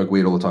can't smoke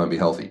weed all the time and be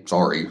healthy.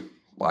 Sorry.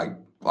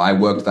 I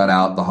worked that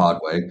out the hard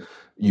way.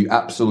 You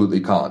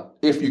absolutely can't.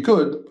 If you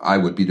could, I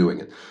would be doing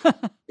it.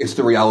 It's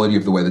the reality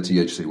of the way the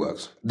THC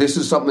works. This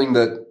is something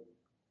that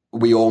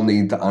we all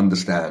need to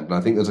understand, and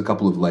I think there's a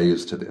couple of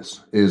layers to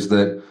this, is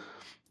that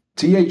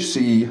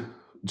THC,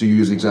 to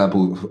use an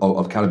example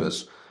of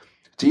cannabis,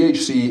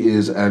 THC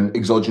is an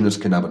exogenous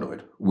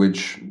cannabinoid,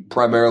 which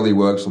primarily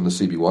works on the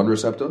CB1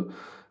 receptor.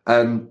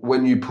 And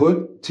when you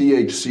put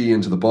THC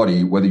into the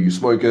body, whether you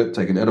smoke it,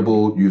 take an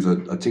edible, use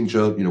a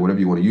tincture, whatever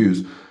you want to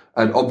use,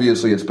 and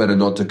obviously it's better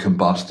not to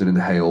combust and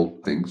inhale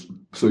things.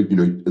 So,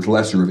 it's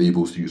lesser of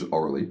evils to use it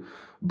orally.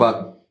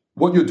 But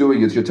what you're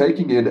doing is you're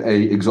taking in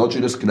a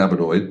exogenous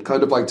cannabinoid,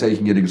 kind of like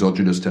taking in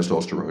exogenous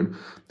testosterone,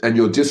 and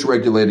you're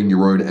dysregulating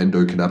your own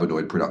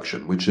endocannabinoid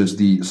production, which is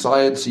the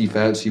sciencey,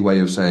 fancy way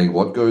of saying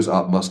what goes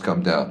up must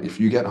come down. If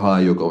you get high,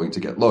 you're going to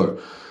get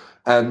low.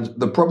 And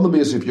the problem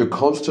is if you're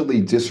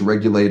constantly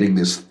dysregulating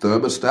this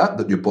thermostat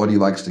that your body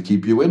likes to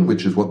keep you in,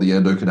 which is what the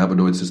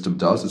endocannabinoid system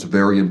does, it's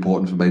very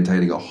important for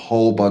maintaining a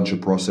whole bunch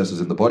of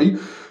processes in the body,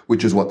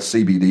 which is what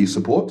CBD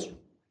supports,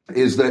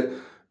 is that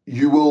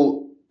you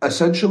will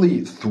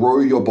essentially throw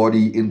your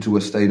body into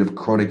a state of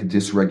chronic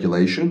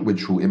dysregulation,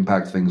 which will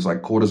impact things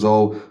like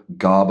cortisol,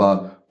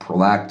 GABA,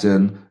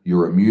 prolactin,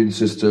 your immune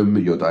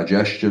system, your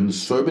digestion,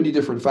 so many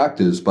different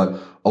factors.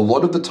 But a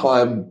lot of the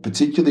time,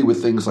 particularly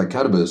with things like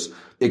cannabis,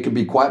 it can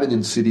be quite an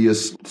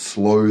insidious,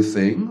 slow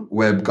thing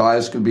where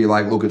guys can be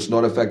like, look, it's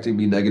not affecting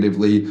me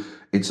negatively.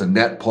 It's a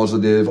net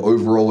positive.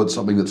 Overall, it's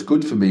something that's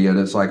good for me. And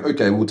it's like,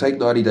 okay, we'll take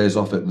 90 days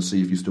off it and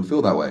see if you still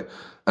feel that way.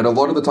 And a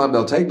lot of the time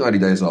they'll take 90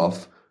 days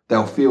off,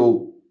 they'll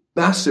feel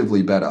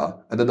massively better,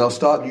 and then they'll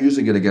start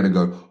using it again and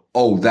go,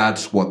 oh,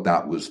 that's what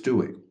that was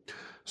doing.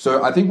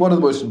 So I think one of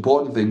the most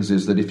important things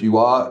is that if you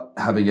are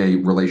having a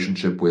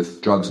relationship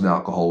with drugs and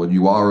alcohol and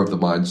you are of the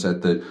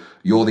mindset that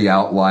you're the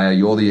outlier,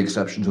 you're the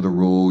exception to the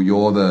rule,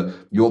 you're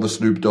the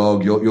Snoop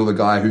Dogg, you're the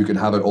guy who can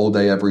have it all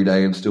day, every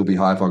day and still be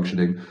high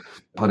functioning,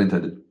 pun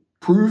intended.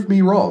 Prove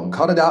me wrong.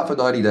 Cut it out for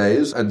 90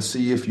 days and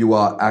see if you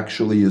are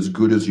actually as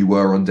good as you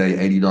were on day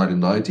 89 and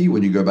 90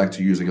 when you go back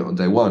to using it on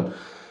day one.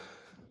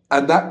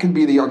 And that can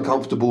be the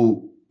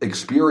uncomfortable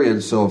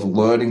experience of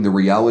learning the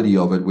reality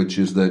of it, which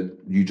is that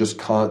you just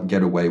can't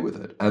get away with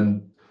it.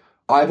 And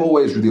I've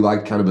always really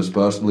liked cannabis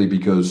personally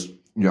because,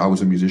 I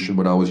was a musician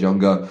when I was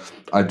younger.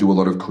 I do a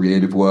lot of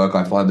creative work.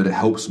 I find that it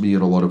helps me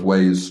in a lot of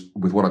ways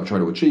with what I'm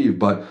trying to achieve,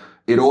 but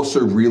it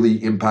also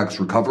really impacts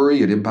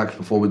recovery. It impacts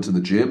performance in the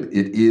gym.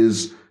 It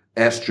is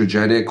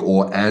estrogenic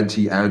or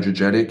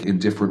anti-androgenic in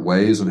different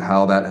ways, and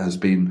how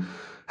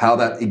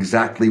that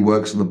exactly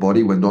works in the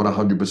body, we're not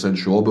 100%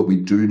 sure, but we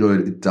do know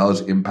that it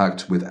does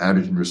impact with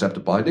androgen receptor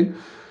binding.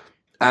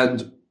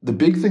 And the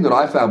big thing that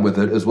I found with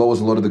it, as well as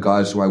a lot of the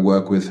guys who I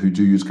work with who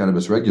do use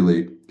cannabis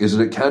regularly, is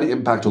that it can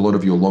impact a lot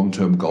of your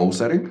long-term goal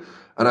setting.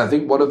 And I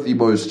think one of the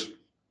most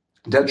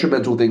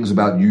detrimental things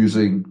about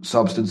using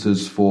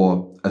substances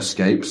for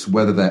escapes,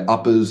 whether they're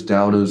uppers,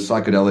 downers,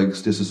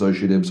 psychedelics,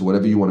 dissociatives,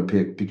 whatever you want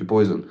to pick your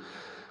poison,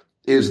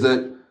 is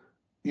that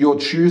you're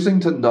choosing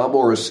to numb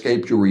or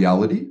escape your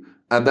reality.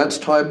 And that's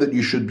time that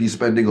you should be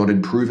spending on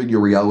improving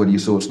your reality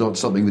so it's not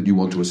something that you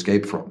want to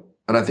escape from.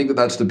 And I think that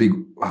that's the big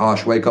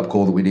harsh wake-up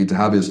call that we need to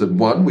have, is that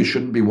one, we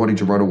shouldn't be wanting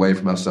to run away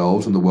from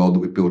ourselves and the world that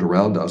we've built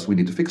around us. We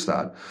need to fix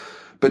that.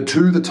 But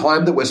two, the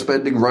time that we're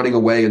spending running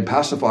away and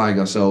pacifying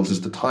ourselves is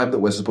the time that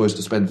we're supposed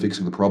to spend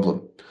fixing the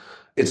problem.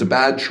 It's a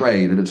bad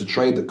trade, and it's a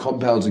trade that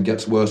compounds and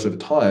gets worse over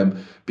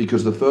time,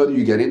 because the further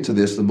you get into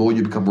this, the more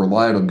you become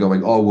reliant on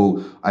going, oh,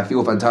 well, I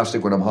feel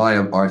fantastic when I'm high,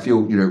 or I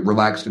feel,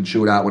 relaxed and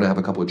chilled out when I have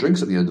a couple of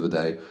drinks at the end of the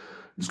day.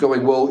 It's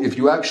going, well, if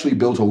you actually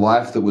built a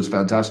life that was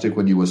fantastic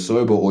when you were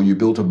sober, or you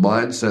built a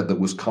mindset that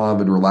was calm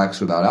and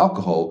relaxed without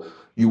alcohol,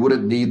 you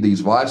wouldn't need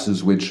these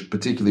vices, which,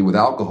 particularly with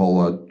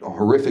alcohol, are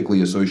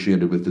horrifically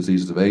associated with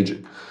diseases of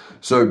aging.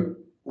 So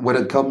when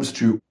it comes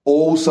to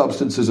all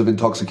substances of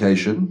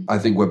intoxication, I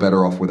think we're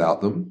better off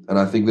without them. And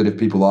I think that if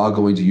people are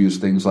going to use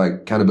things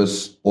like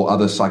cannabis or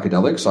other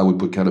psychedelics, I would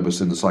put cannabis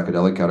in the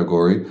psychedelic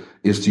category,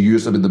 is to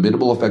use them in the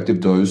minimal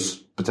effective dose,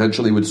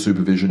 potentially with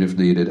supervision if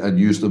needed, and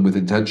use them with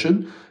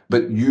intention.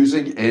 But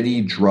using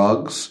any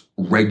drugs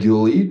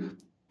regularly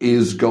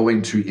is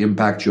going to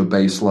impact your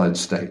baseline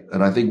state.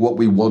 And I think what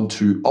we want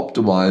to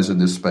optimize in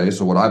this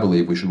space, or what I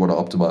believe we should want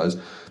to optimize,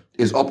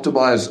 is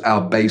optimize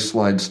our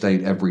baseline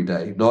state every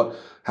day. Not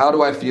how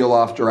do I feel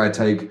after I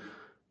take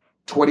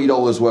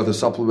 $20 worth of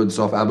supplements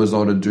off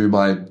Amazon and do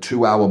my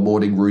 2-hour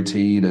morning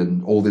routine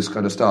and all this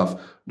kind of stuff.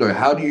 No,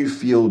 how do you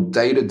feel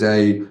day to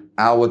day,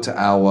 hour to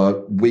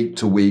hour, week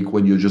to week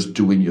when you're just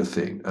doing your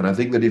thing? And I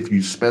think that if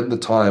you spend the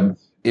time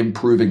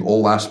improving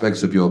all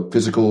aspects of your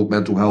physical,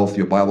 mental health,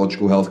 your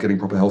biological health, getting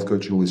proper health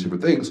coaching, all these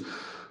different things,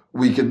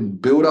 we can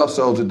build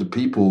ourselves into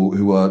people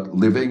who are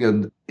living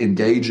and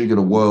engaging in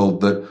a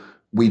world that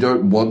we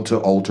don't want to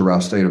alter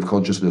our state of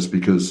consciousness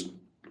because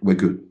we're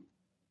good.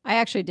 I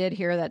actually did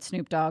hear that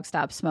Snoop Dogg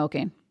stopped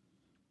smoking.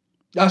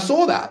 I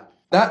saw that.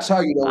 That's how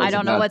you know. I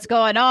don't know what's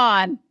going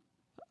on.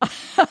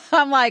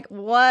 I'm like,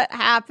 what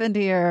happened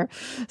here?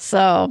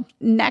 So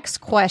next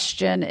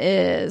question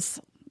is,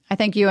 I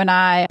think you and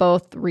I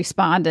both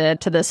responded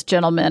to this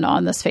gentleman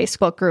on this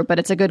Facebook group, but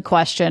it's a good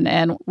question,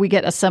 and we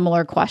get a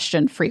similar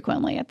question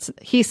frequently.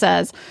 He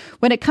says,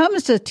 when it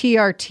comes to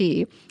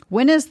TRT,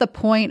 when is the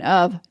point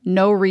of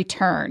no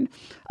return?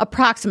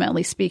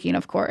 Approximately speaking,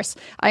 of course.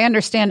 I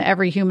understand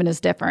every human is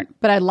different,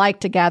 but I'd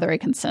like to gather a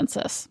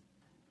consensus.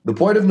 The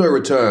point of no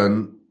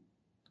return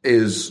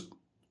is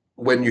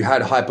when you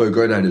had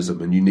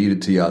hypogonadism and you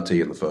needed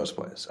TRT in the first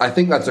place. I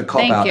think that's a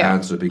cop-out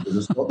answer because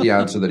it's not the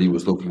answer that he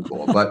was looking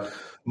for. But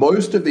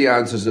most of the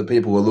answers that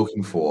people were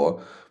looking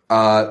for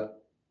are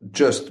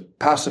just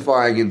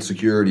pacifying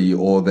insecurity,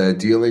 or they're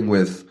dealing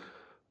with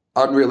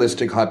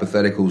unrealistic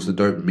hypotheticals that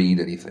don't mean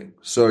anything.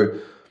 So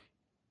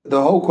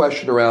the whole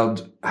question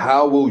around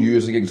how will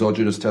using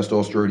exogenous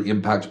testosterone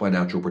impact my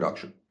natural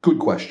production? Good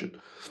question.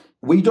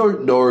 We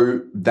don't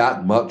know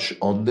that much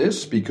on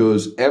this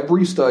because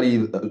every study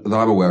that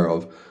I'm aware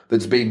of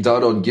that's been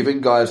done on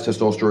giving guys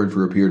testosterone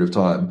for a period of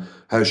time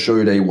has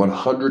showed a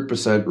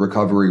 100%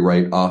 recovery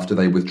rate after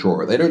they withdraw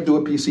it. They don't do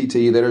a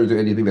PCT, they don't do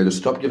anything, they just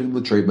stop giving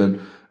them the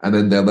treatment, and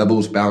then their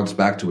levels bounce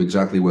back to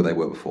exactly where they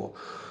were before.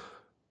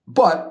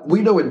 But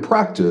we know in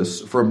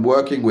practice from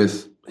working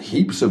with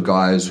heaps of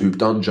guys who've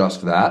done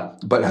just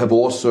that, but have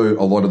also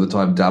a lot of the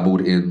time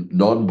dabbled in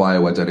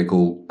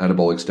non-bioidentical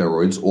anabolic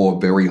steroids or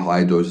very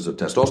high doses of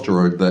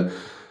testosterone, that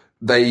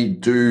they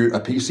do a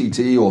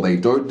PCT or they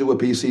don't do a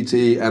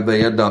PCT and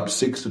they end up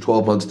 6 to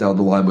 12 months down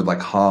the line with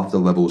like half the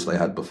levels they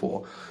had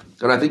before.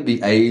 And I think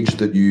the age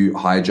that you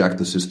hijack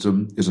the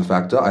system is a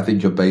factor. I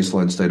think your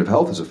baseline state of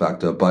health is a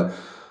factor, but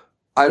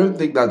I don't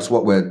think that's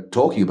what we're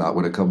talking about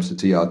when it comes to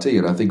TRT.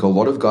 And I think a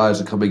lot of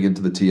guys are coming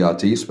into the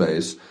TRT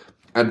space.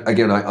 And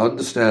again, I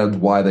understand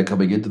why they're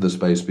coming into the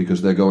space,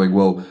 because they're going,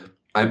 well,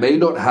 I may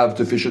not have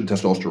deficient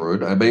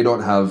testosterone, I may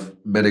not have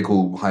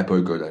medical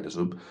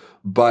hypogonadism,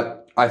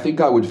 but I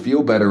think I would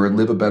feel better and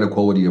live a better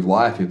quality of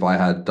life if I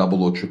had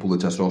double or triple the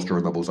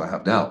testosterone levels I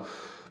have now.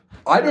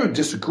 I don't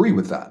disagree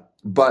with that,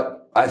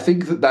 but I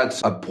think that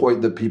that's a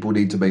point that people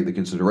need to make the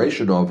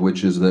consideration of,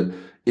 which is that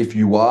if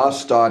you are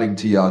starting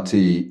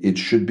TRT, it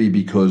should be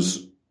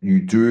because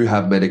you do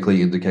have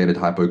medically indicated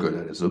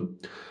hypogonadism.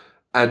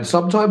 And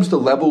sometimes the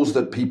levels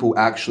that people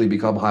actually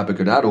become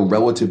hypogonadal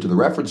relative to the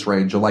reference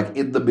range are like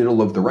in the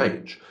middle of the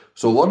range.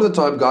 So a lot of the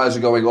time guys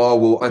are going, oh,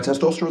 well, my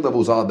testosterone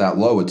levels aren't that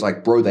low. It's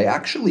like, bro, they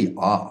actually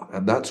are.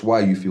 And that's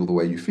why you feel the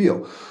way you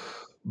feel.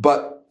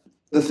 But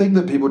the thing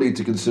that people need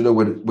to consider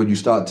when you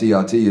start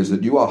TRT is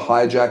that you are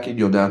hijacking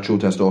your natural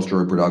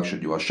testosterone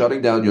production. You are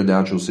shutting down your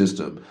natural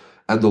system.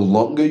 And the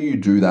longer you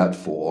do that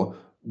for,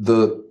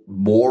 the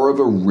more of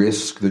a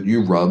risk that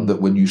you run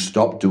that when you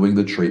stop doing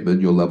the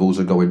treatment, your levels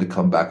are going to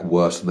come back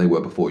worse than they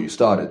were before you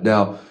started.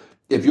 Now,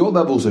 if your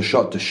levels are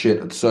shot to shit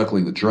and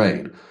circling the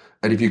drain,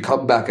 and if you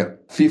come back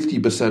at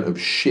 50% of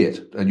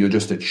shit and you're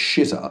just at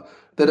shitter,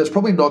 then it's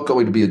probably not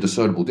going to be a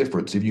discernible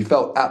difference. If you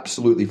felt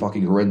absolutely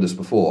fucking horrendous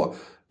before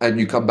and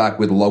you come back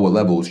with lower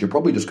levels, you're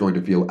probably just going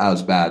to feel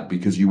as bad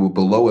because you were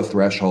below a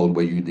threshold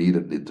where you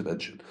needed an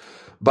intervention.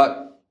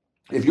 But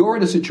if you're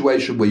in a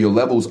situation where your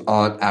levels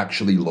aren't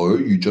actually low,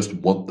 you just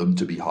want them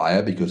to be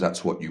higher because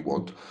that's what you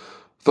want,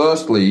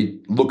 Firstly,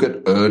 look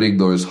at earning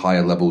those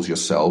higher levels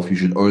yourself. You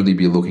should only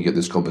be looking at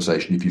this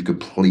conversation if you've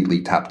completely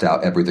tapped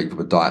out everything from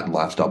a diet and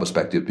lifestyle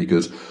perspective,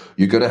 because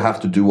you're going to have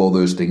to do all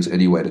those things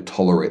anyway to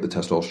tolerate the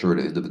testosterone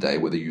at the end of the day,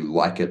 whether you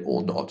like it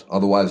or not.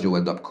 Otherwise, you'll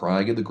end up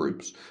crying in the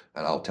groups,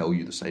 and I'll tell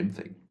you the same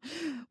thing.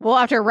 Well,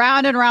 after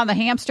round and round the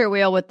hamster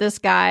wheel with this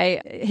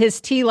guy,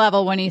 his T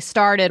level when he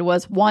started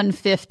was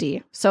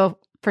 150. So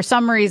for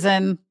some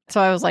reason, so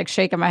I was like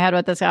shaking my head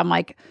with this guy. I'm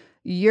like,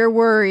 you're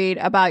worried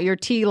about your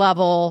T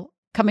level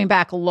coming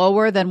back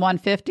lower than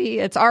 150?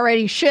 It's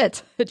already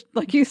shit.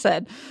 Like you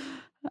said.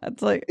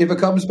 It's like, if it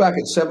comes back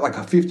at like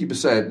a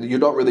 50%, you're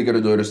not really going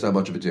to notice that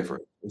much of a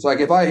difference. It's like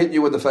if I hit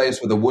you in the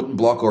face with a wooden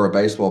block or a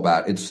baseball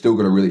bat, it's still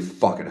going to really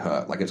fucking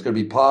hurt. Like it's going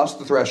to be past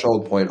the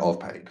threshold point of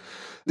pain.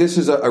 This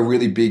is a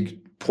really big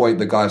point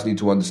that guys need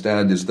to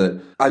understand, is that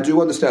I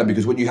do understand,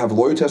 because when you have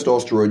low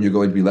testosterone, you're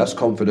going to be less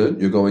confident,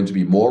 you're going to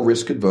be more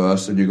risk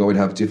adverse, and you're going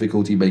to have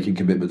difficulty making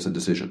commitments and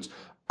decisions.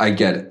 I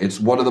get it. It's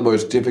one of the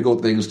most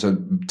difficult things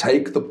to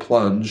take the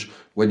plunge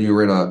when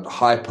you're in a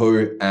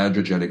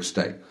hypoandrogenic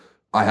state.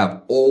 I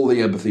have all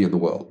the empathy in the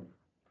world.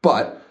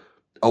 But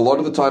a lot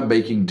of the time,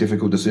 making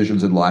difficult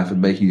decisions in life and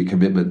making a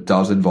commitment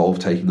does involve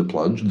taking the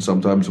plunge. And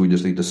sometimes we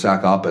just need to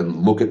sack up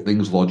and look at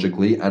things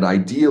logically. And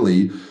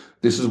ideally,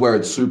 this is where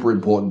it's super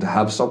important to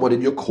have someone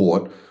in your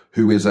court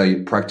who is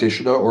a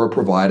practitioner or a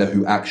provider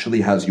who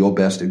actually has your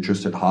best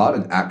interest at heart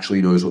and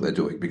actually knows what they're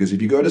doing. Because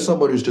if you go to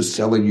someone who's just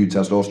selling you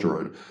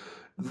testosterone,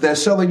 they're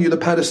selling you the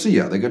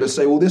panacea. They're going to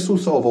say, well, this will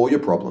solve all your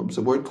problems.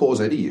 It won't cause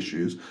any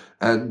issues.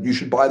 And you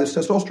should buy this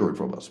testosterone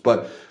from us.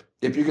 But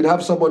if you can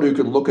have someone who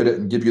can look at it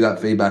and give you that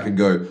feedback and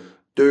go,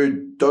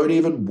 dude, don't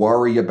even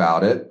worry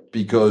about it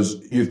because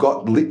you've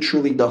got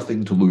literally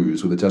nothing to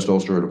lose with a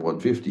testosterone of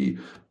 150,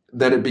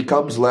 then it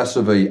becomes less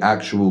of a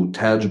actual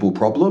tangible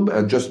problem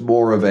and just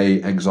more of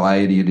a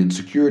anxiety and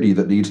insecurity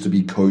that needs to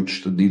be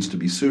coached and needs to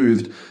be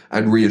soothed,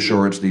 and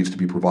reassurance needs to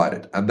be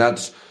provided. And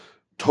that's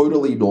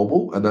totally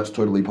normal, and that's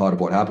totally part of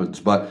what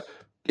happens. But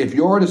if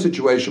you're in a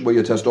situation where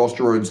your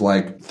testosterone's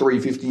like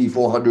 350,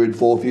 400,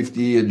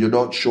 450, and you're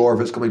not sure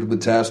if it's coming from the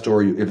test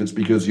or if it's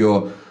because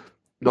you're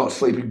not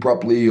sleeping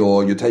properly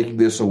or you're taking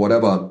this or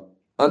whatever,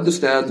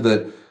 understand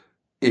that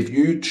if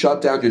you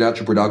shut down your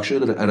natural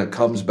production and it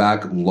comes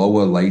back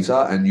lower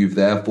later, and you've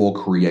therefore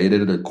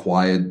created an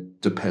acquired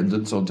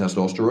dependence on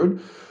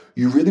testosterone,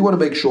 you really want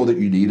to make sure that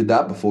you needed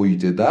that before you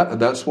did that. And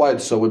that's why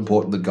it's so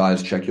important that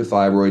guys check your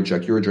thyroid,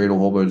 check your adrenal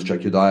hormones,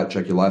 check your diet,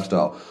 check your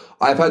lifestyle.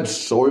 I've had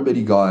so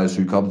many guys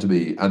who come to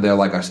me and they're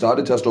like, I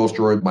started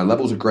testosterone, my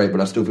levels are great, but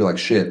I still feel like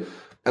shit.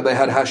 And they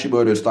had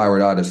Hashimoto's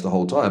thyroiditis the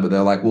whole time. And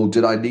they're like, well,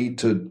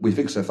 we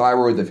fixed their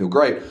thyroid, they feel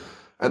great.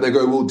 And they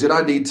go, well, did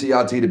I need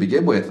TRT to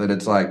begin with? And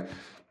it's like,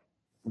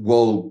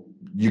 well,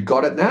 you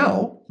got it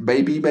now,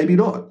 maybe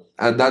not.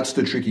 And that's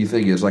the tricky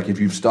thing, is like, if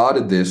you've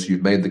started this,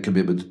 you've made the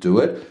commitment to do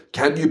it.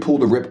 Can you pull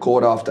the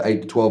ripcord after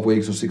 8 to 12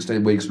 weeks or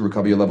 16 weeks and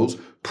recover your levels?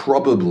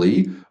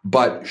 Probably.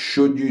 But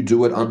should you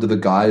do it under the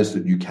guise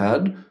that you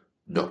can?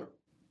 No.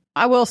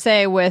 I will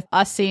say, with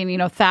us seeing,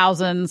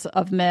 thousands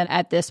of men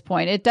at this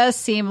point, it does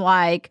seem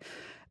like,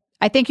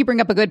 I think you bring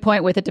up a good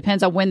point with, it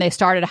depends on when they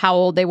started, how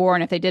old they were,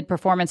 and if they did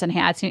performance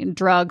enhancing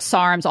drugs,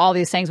 SARMs, all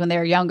these things when they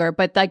were younger.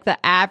 But like the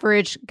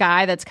average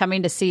guy that's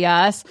coming to see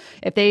us,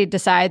 if they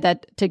decide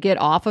that to get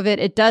off of it,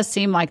 it does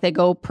seem like they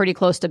go pretty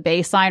close to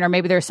baseline, or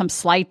maybe there's some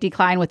slight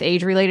decline with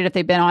age related if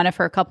they've been on it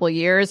for a couple of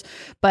years.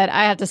 But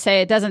I have to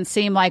say, it doesn't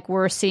seem like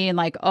we're seeing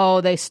like, oh,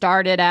 they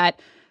started at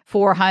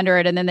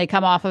 400 and then they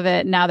come off of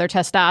it, and now their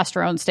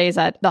testosterone stays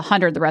at the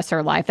 100 the rest of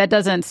their life. That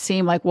doesn't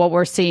seem like what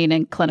we're seeing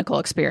in clinical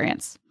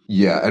experience.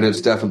 Yeah, and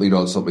it's definitely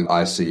not something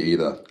I see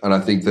either. And I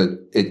think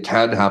that it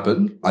can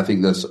happen. I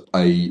think there's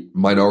a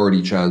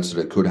minority chance that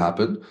it could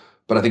happen,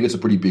 but I think it's a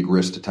pretty big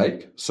risk to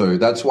take. So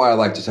that's why I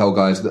like to tell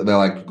guys that they're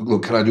like,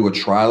 look, can I do a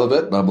trial of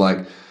it? And I'm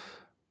like,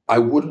 I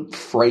wouldn't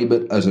frame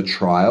it as a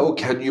trial.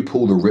 Can you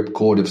pull the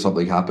ripcord if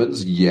something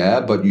happens? Yeah,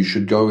 but you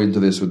should go into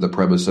this with the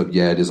premise of,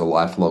 yeah, it is a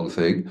lifelong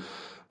thing.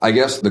 I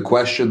guess the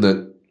question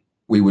that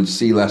we would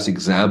see less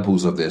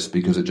examples of this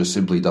because it just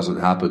simply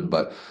doesn't happen,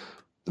 but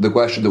the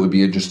question that would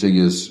be interesting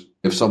is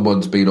if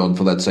someone's been on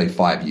for, let's say,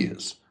 5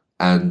 years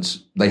and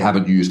they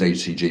haven't used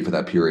HCG for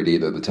that period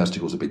either, the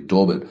testicles have been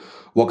dormant,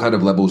 what kind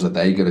of levels are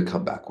they going to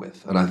come back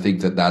with? And I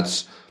think that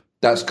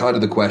that's kind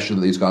of the question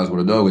that these guys want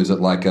to know. Is it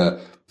like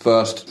a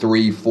first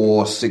 3,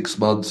 4, 6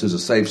 months is a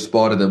safe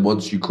spot, and then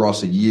once you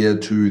cross a year,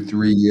 2,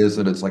 3 years,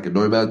 then it's like a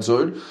no man's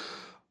zone?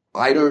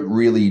 I don't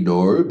really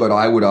know, but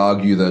I would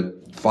argue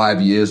that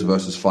 5 years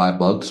versus 5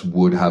 months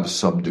would have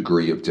some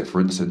degree of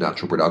difference in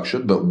natural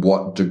production, but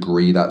what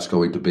degree that's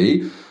going to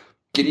be,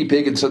 guinea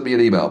pig and send me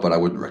an email, but I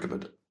wouldn't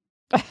recommend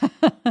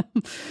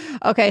it.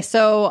 Okay,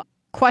 so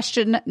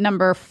question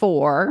number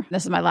 4.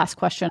 This is my last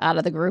question out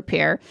of the group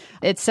here.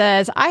 It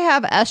says, I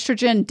have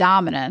estrogen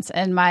dominance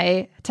and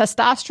my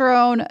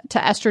testosterone to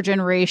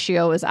estrogen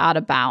ratio is out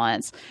of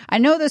balance. I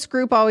know this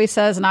group always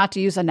says not to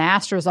use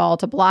anastrozole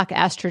to block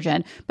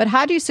estrogen, but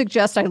how do you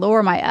suggest I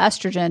lower my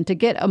estrogen to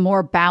get a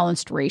more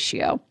balanced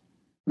ratio?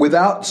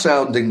 Without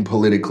sounding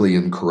politically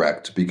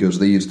incorrect, because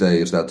these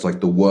days that's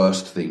like the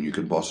worst thing you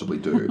can possibly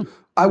do,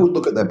 I would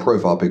look at their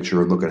profile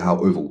picture and look at how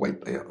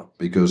overweight they are,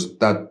 because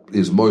that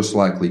is most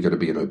likely going to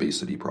be an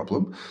obesity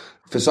problem.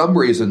 For some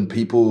reason,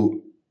 people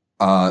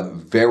are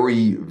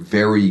very,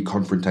 very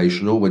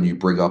confrontational when you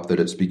bring up that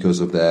it's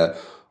because of their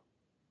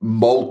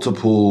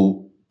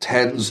multiple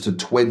tens to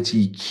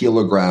 20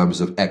 kilograms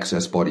of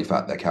excess body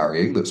fat they're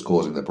carrying that's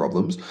causing their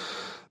problems.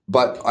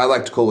 But I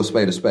like to call a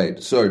spade a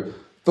spade. So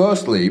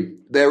firstly,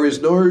 there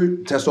is no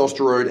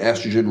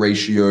testosterone-estrogen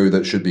ratio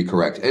that should be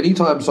correct.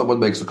 Anytime someone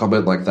makes a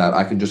comment like that,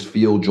 I can just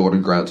feel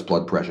Jordan Grant's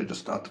blood pressure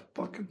just start to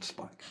fucking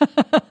spike.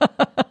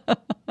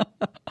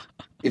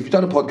 If you've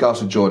done a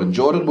podcast with Jordan,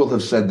 Jordan will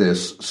have said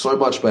this so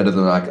much better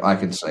than I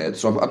can say it.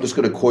 So I'm just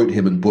going to quote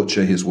him and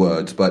butcher his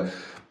words. But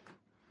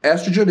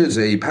estrogen is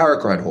a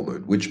paracrine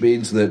hormone, which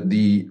means that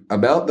the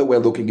amount that we're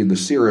looking in the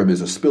serum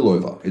is a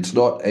spillover. It's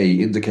not an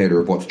indicator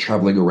of what's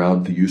traveling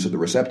around for use at the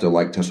receptor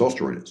like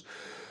testosterone is.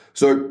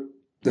 So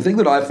the thing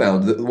that I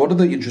found, that one of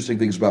the interesting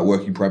things about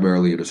working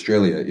primarily in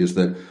Australia is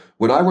that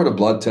when I run a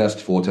blood test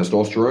for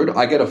testosterone,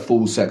 I get a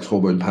full sex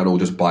hormone panel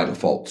just by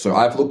default. So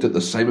I've looked at the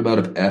same amount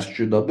of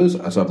estrogen numbers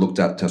as I've looked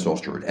at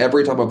testosterone.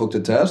 Every time I've looked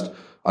at test,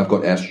 I've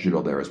got estrogen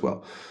on there as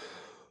well.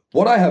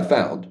 What I have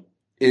found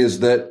is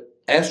that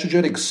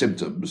estrogenic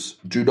symptoms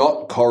do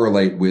not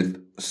correlate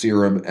with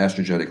serum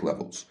estrogenic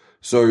levels.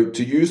 So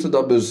to use the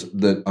numbers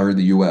that are in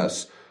the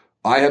US,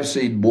 I have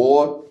seen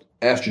more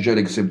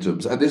estrogenic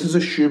symptoms, and this is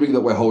assuming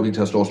that we're holding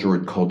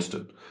testosterone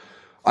constant.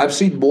 I've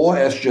seen more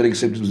estrogenic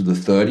symptoms in the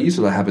 30s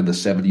than I have in the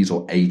 70s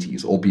or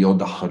 80s or beyond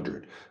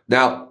 100.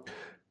 Now,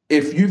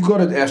 if you've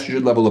got an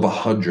estrogen level of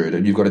 100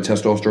 and you've got a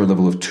testosterone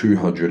level of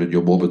 200 and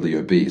you're morbidly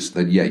obese,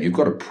 then yeah, you've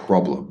got a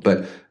problem.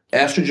 But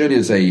estrogen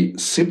is a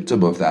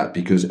symptom of that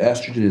because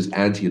estrogen is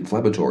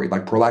anti-inflammatory,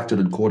 like prolactin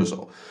and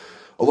cortisol.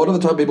 A lot of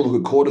the time people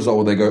look at cortisol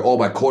and they go, oh,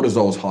 my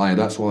cortisol is high and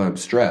that's why I'm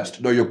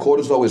stressed. No, your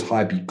cortisol is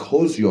high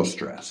because you're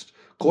stressed.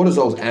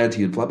 Cortisol is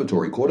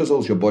anti-inflammatory. Cortisol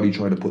is your body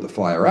trying to put the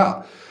fire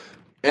out.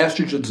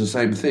 Estrogen's the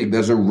same thing.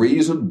 There's a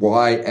reason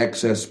why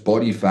excess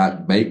body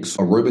fat makes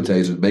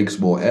aromatase and makes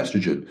more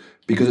estrogen,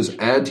 because it's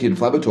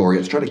anti-inflammatory.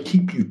 It's trying to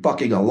keep you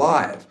fucking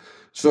alive.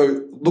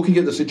 So looking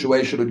at the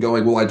situation and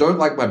going, well, I don't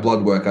like my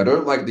blood work. I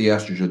don't like the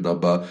estrogen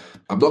number.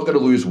 I'm not going to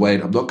lose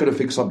weight. I'm not going to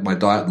fix up my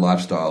diet and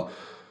lifestyle.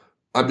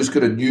 I'm just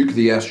going to nuke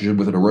the estrogen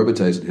with an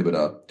aromatase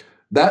inhibitor.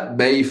 That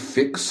may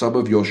fix some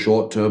of your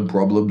short-term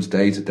problems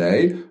day to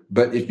day,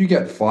 but if you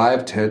get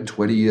 5, 10,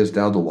 20 years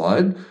down the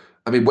line,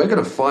 I mean, we're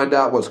going to find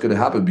out what's going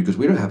to happen because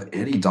we don't have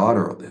any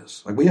data on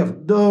this. Like, we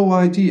have no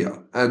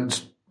idea.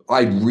 And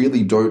I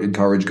really don't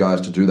encourage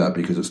guys to do that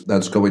because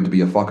that's going to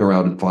be a fuck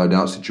around and find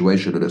out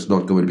situation, and it's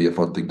not going to be a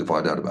fun thing to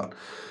find out about.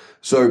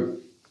 So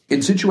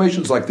in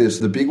situations like this,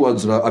 the big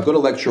ones, and I've got a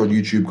lecture on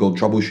YouTube called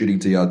Troubleshooting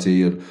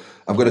TRT, and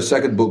I've got a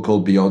second book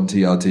called Beyond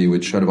TRT,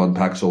 which kind of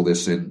unpacks all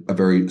this in a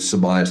very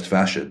surmised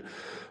fashion.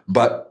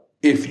 But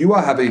if you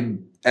are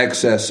having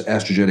excess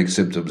estrogenic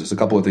symptoms, there's a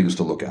couple of things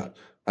to look at.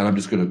 And I'm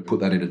just going to put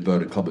that in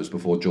inverted commas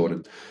before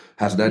Jordan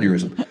has an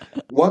aneurysm.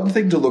 One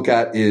thing to look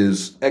at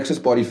is excess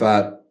body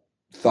fat,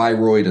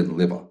 thyroid, and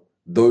liver.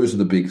 Those are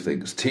the big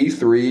things.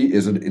 T3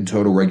 is an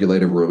internal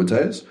regulator of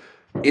aromatase.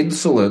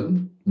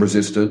 Insulin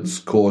resistance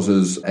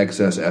causes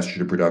excess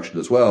estrogen production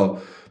as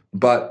well.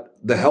 But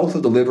the health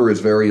of the liver is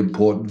very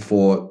important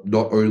for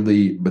not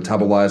only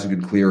metabolizing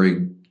and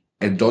clearing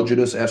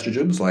endogenous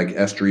estrogens like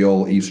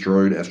estriol,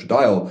 estrone,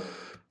 estradiol,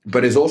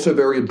 but is also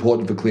very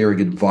important for clearing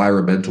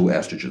environmental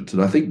estrogens.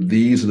 And I think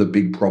these are the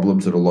big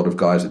problems that a lot of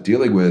guys are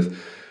dealing with.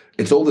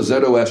 It's all the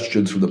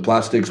xenoestrogens from the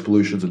plastics,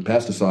 pollutions, and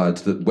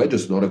pesticides that we're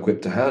just not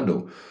equipped to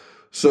handle.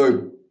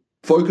 So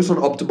focus on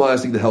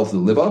optimizing the health of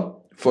the liver.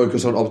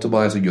 Focus on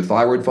optimizing your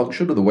thyroid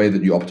function, and the way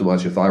that you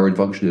optimize your thyroid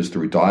function is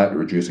through diet and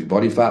reducing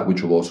body fat,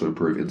 which will also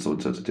improve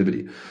insulin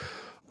sensitivity.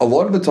 A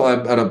lot of the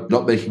time, and I'm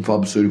not making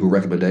pharmaceutical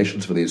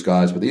recommendations for these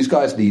guys, but these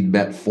guys need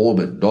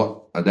metformin,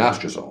 not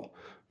anastrozole,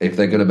 if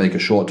they're going to make a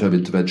short-term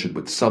intervention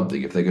with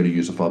something, if they're going to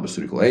use a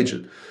pharmaceutical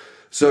agent.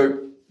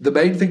 So the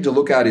main thing to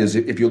look at is,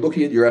 if you're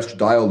looking at your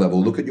estradiol level,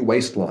 look at your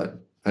waistline.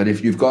 And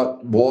if you've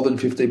got more than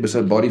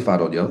 15% body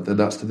fat on you, then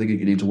that's the thing that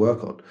you need to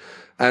work on.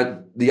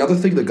 And the other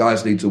thing that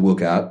guys need to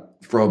look at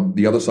from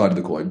the other side of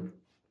the coin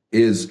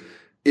is,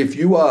 if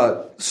you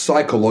are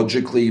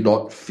psychologically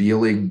not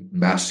feeling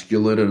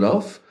masculine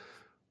enough,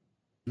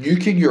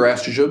 nuking your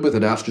estrogen with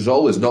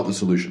anastrozole is not the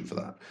solution for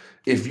that.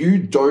 If you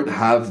don't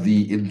have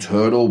the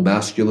internal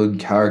masculine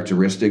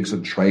characteristics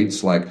and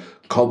traits like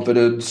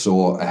confidence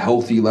or a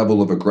healthy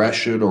level of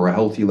aggression or a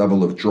healthy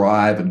level of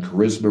drive and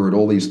charisma and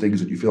all these things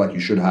that you feel like you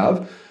should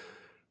have,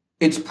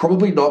 it's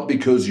probably not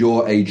because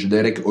you're a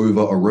genetic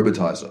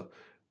over-aromatizer.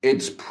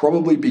 It's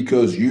probably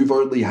because you've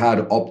only had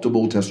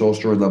optimal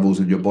testosterone levels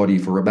in your body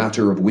for a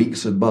matter of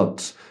weeks and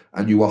months,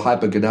 and you were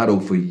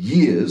hypergonadal for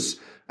years,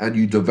 and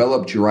you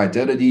developed your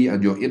identity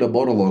and your inner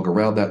monologue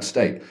around that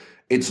state.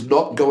 It's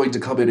not going to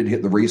come in and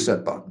hit the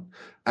reset button.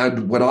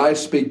 And when I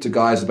speak to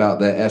guys about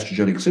their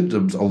estrogenic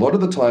symptoms, a lot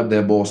of the time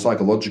they're more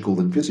psychological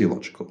than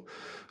physiological.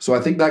 So I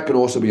think that can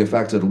also be a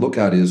factor to look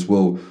at is,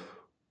 well,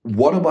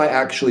 what am I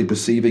actually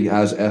perceiving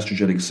as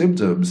estrogenic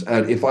symptoms?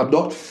 And if I'm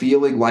not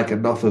feeling like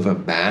enough of a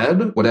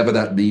man, whatever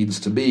that means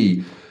to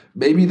me,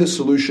 maybe the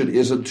solution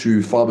isn't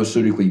to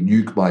pharmaceutically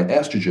nuke my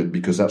estrogen,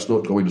 because that's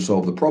not going to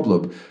solve the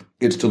problem.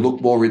 It's to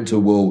look more into,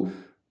 well,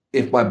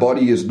 if my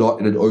body is not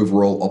in an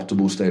overall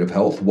optimal state of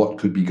health, what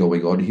could be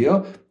going on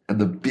here? And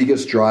the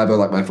biggest driver,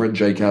 like my friend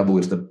Jay Campbell,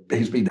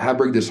 he's been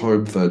hammering this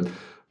home for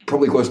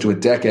probably close to a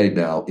decade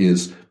now,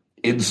 is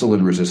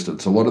insulin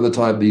resistance. A lot of the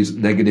time, these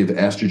negative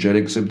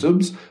estrogenic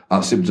symptoms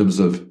are symptoms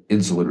of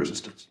insulin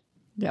resistance.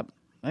 Yep,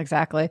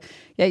 exactly.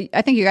 Yeah,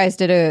 I think you guys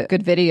did a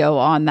good video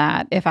on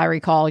that. If I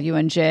recall, you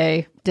and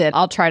Jay did.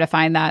 I'll try to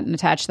find that and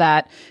attach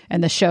that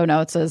in the show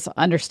notes, as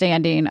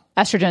understanding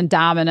estrogen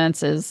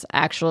dominance is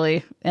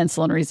actually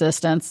insulin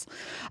resistance.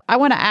 I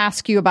want to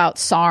ask you about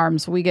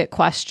SARMs. We get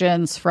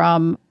questions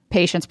from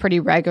patients pretty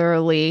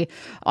regularly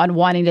on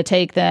wanting to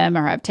take them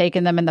or have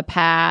taken them in the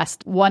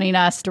past, wanting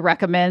us to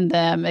recommend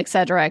them, et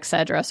cetera, et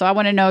cetera. So I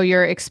want to know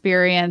your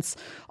experience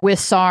with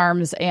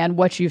SARMs and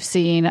what you've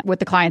seen with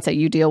the clients that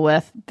you deal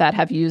with that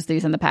have used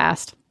these in the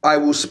past. I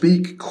will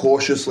speak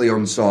cautiously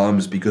on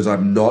SARMs because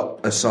I'm not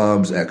a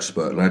SARMs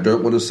expert, and I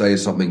don't want to say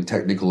something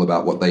technical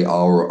about what they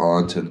are or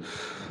aren't and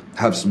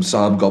have some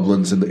SARM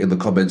goblins in the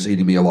comments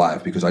eating me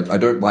alive, because I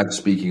don't like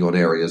speaking on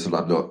areas that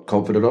I'm not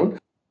confident on.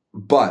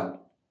 But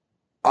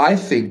I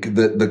think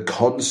that the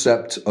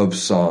concept of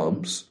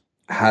SARMs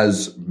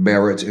has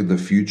merit in the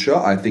future.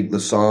 I think the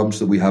SARMs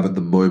that we have at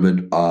the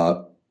moment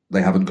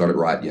they haven't got it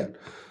right yet.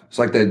 It's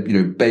like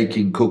they're,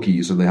 baking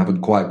cookies and they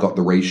haven't quite got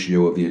the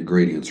ratio of the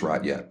ingredients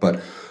right yet.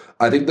 But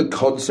I think the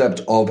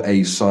concept of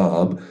a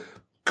SARM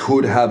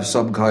could have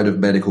some kind of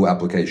medical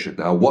application.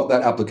 Now, what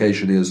that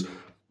application is,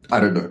 I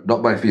don't know,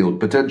 not my field.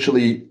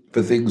 Potentially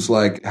for things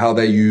like how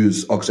they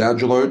use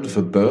oxandrolone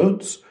for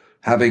burns,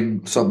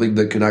 having something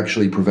that can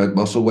actually prevent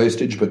muscle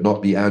wastage but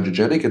not be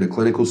androgenic in a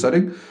clinical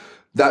setting,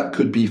 that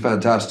could be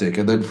fantastic.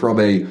 And then from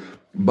a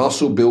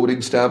muscle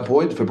building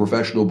standpoint for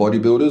professional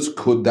bodybuilders,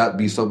 could that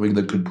be something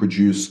that could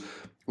produce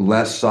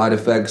less side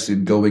effects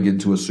in going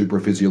into a super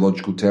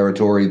physiological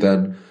territory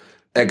than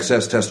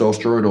excess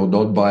testosterone or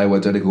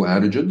non-bioidentical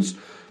androgens?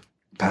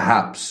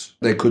 Perhaps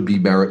there could be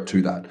merit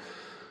to that.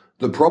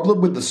 The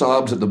problem with the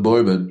SARMs at the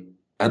moment,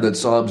 and that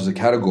SARMs as a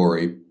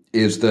category,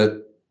 is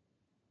that,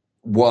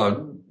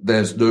 one,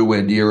 there's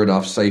nowhere near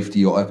enough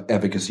safety or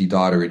efficacy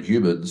data in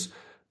humans.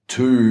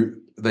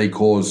 Two, they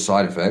cause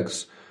side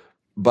effects.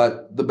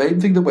 But the main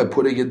thing that we're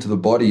putting into the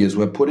body is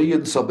we're putting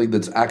in something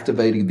that's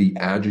activating the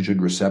androgen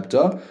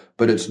receptor,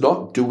 but it's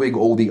not doing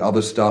all the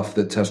other stuff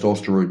that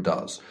testosterone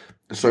does.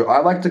 So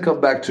I like to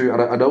come back to,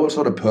 and I know it's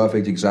not a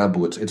perfect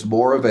example, it's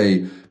more of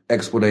a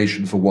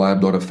explanation for why I'm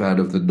not a fan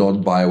of the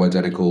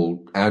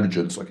non-bioidentical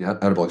androgens, like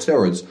anabolic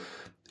steroids,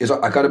 is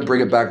I kind of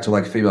bring it back to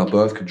like female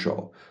birth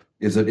control.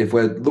 Is that if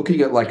we're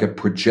looking at like a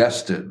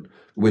progestin,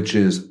 which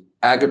is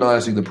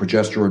agonizing the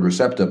progesterone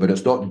receptor, but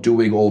it's not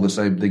doing all the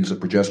same things that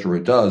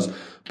progesterone does,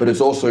 but it's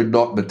also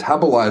not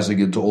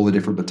metabolizing into all the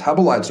different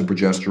metabolites of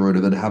progesterone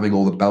and then having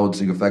all the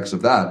balancing effects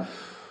of that,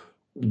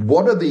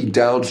 what are the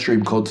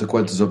downstream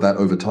consequences of that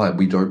over time?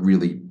 We don't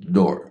really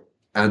know.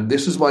 And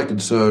this is my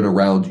concern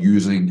around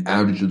using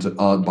androgens that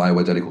aren't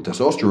bioidentical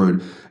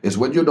testosterone, is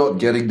when you're not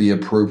getting the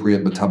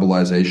appropriate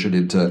metabolization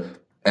into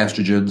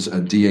estrogens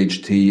and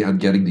DHT and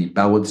getting the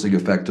balancing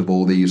effect of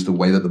all these the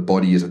way that the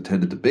body is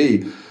intended to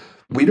be,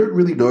 we don't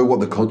really know what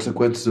the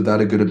consequences of that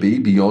are going to be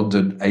beyond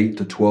an 8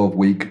 to 12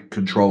 week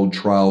controlled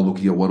trial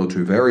looking at one or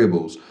two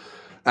variables.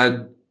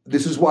 And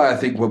this is why I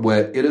think when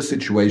we're in a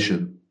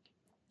situation,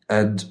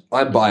 and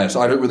I'm biased,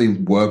 I don't really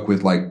work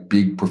with like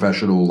big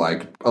professional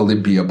like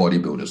Olympia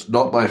bodybuilders.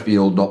 Not my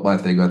field, not my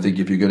thing. I think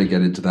if you're going to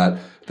get into that,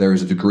 there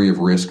is a degree of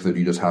risk that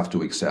you just have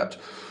to accept.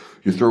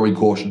 You're throwing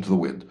caution to the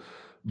wind.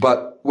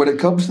 But when it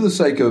comes to the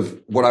sake of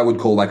what I would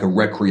call like a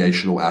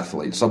recreational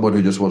athlete, someone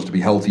who just wants to be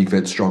healthy,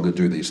 fit, strong, and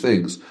do these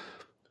things,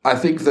 I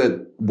think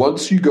that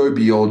once you go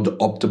beyond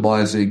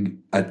optimizing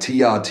a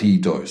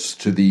TRT dose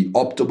to the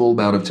optimal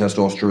amount of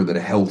testosterone that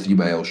a healthy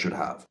male should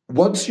have,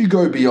 once you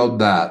go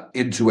beyond that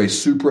into a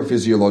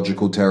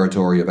supraphysiological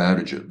territory of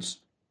androgens,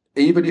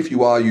 even if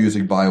you are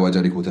using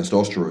bioidentical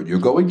testosterone, you're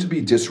going to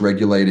be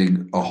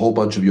dysregulating a whole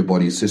bunch of your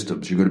body's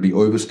systems. You're going to be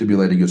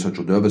overstimulating your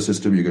central nervous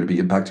system. You're going to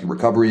be impacting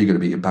recovery. You're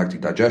going to be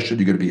impacting digestion.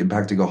 You're going to be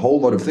impacting a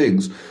whole lot of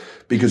things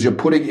because you're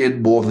putting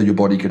in more than your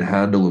body can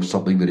handle of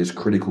something that is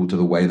critical to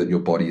the way that your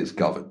body is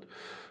governed.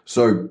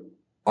 So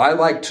I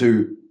like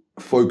to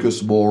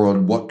focus more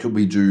on what can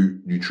we do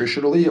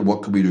nutritionally and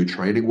what can we do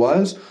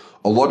training-wise.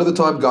 A lot of the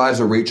time,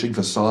 guys are reaching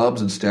for SARMs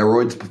and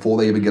steroids before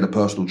they even get a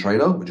personal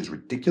trainer, which is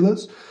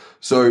ridiculous.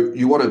 So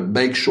you want to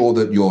make sure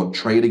that your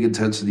training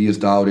intensity is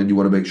dialed in. You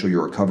want to make sure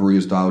your recovery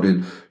is dialed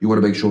in. You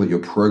want to make sure that your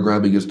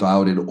programming is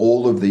dialed in,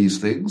 all of these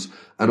things.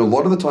 And a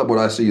lot of the time what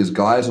I see is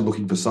guys are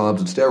looking for SARMs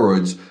and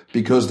steroids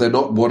because they're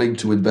not wanting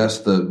to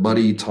invest the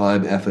money,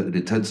 time, effort, and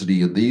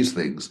intensity in these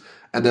things.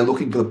 And they're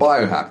looking for the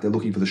biohack. They're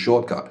looking for the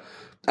shortcut.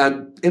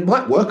 And it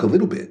might work a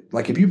little bit.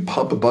 Like if you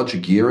pump a bunch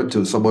of gear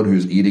into someone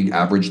who's eating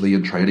averagely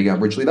and training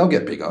averagely, they'll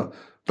get bigger.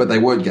 but they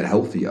won't get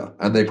healthier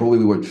and they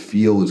probably won't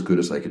feel as good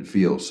as they can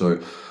feel. So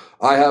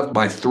I have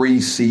my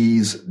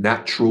 3Cs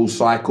natural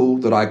cycle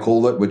that I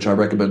call it, which I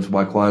recommend for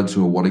my clients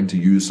who are wanting to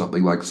use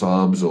something like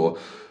SARMs or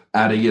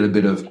adding in a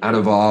bit of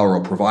Anavar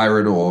or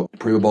Proviron or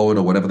Primobolan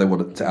or whatever they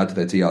want to add to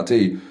their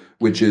TRT,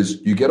 which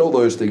is you get all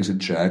those things in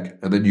check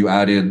and then you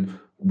add in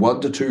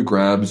 1 to 2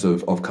 grams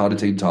of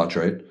carnitine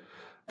tartrate,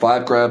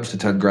 5 grams to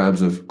 10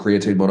 grams of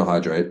creatine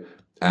monohydrate,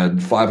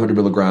 and 500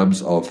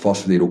 milligrams of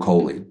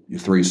phosphatidylcholine, your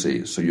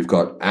 3Cs. So you've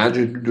got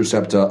androgen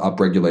receptor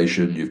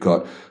upregulation, you've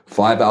got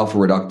 5-alpha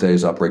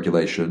reductase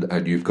upregulation,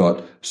 and you've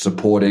got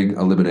supporting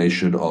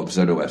elimination of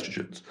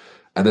xenoestrogens.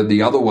 And then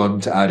the other one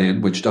to add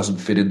in, which doesn't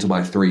fit into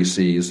my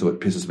 3Cs, so it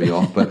pisses me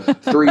off, but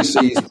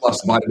 3Cs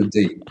plus vitamin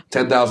D,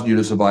 10,000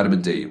 units of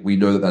vitamin D. We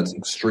know that that's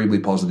extremely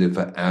positive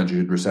for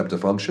androgen receptor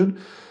function.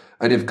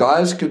 And if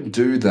guys can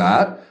do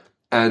that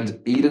and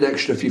eat an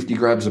extra 50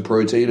 grams of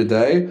protein a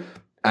day,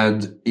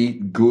 and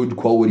eat good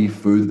quality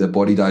food that their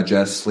body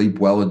digests, sleep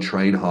well, and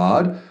train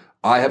hard,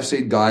 I have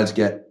seen guys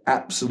get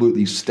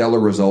absolutely stellar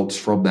results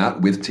from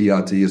that with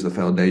TRT as the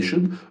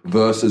foundation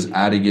versus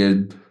adding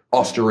in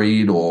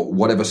Ostarine or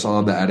whatever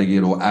SARM they're adding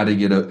in, or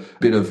adding in a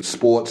bit of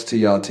sports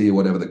TRT or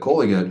whatever they're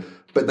calling it.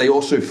 But they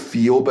also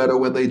feel better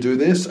when they do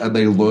this, and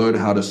they learn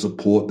how to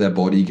support their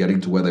body getting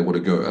to where they want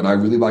to go. And I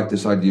really like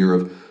this idea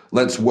of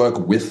let's work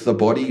with the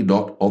body,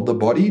 not on the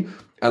body,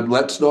 and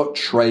let's not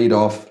trade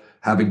off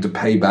having to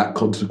pay back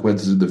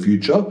consequences in the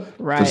future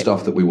for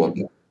stuff that we want.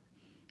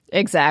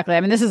 Exactly. I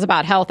mean, this is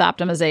about health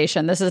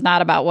optimization. This is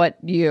not about what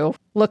you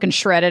looking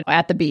shredded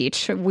at the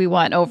beach. We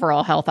want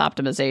overall health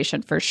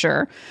optimization for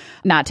sure,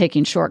 not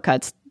taking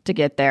shortcuts to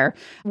get there.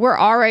 We're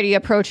already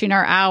approaching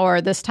our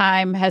hour. This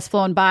time has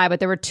flown by, but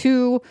there were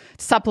 2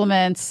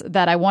 supplements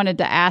that I wanted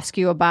to ask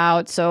you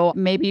about. So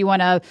maybe you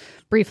want to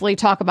briefly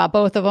talk about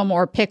both of them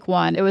or pick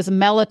one. It was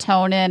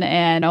melatonin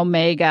and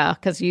omega,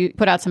 because you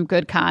put out some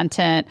good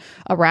content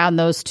around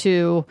those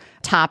 2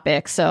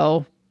 topics.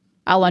 So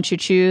I'll let you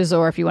choose,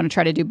 or if you want to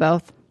try to do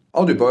both.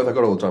 I'll do both. I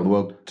got all the time in the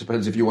world.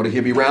 Depends if you want to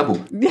hear me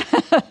ramble.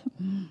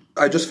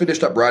 I just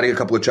finished up writing a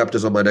couple of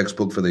chapters on my next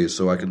book for these,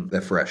 so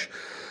they're fresh.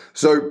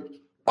 So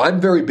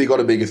I'm very big on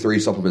omega-3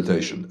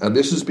 supplementation, and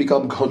this has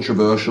become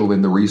controversial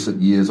in the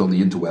recent years on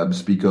the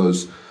interwebs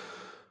because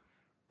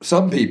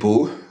some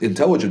people,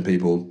 intelligent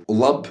people,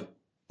 lump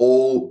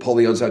all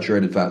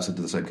polyunsaturated fats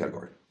into the same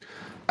category.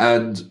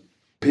 And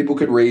people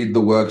can read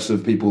the works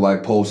of people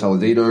like Paul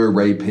Saladino,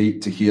 Ray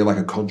Peat to hear like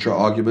a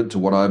contra-argument to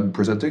what I'm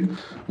presenting,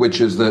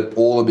 which is that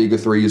all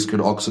omega-3s can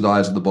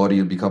oxidize in the body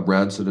and become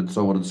rancid and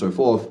so on and so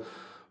forth.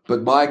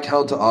 But my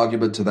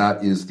counter-argument to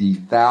that is the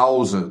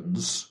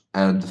thousands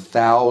and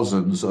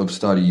thousands of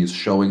studies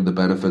showing the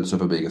benefits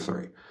of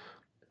omega-3.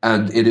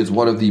 And it is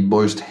one of the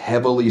most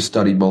heavily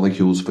studied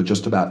molecules for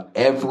just about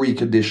every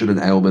condition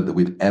and ailment that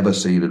we've ever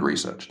seen and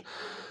researched.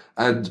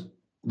 And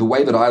the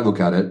way that I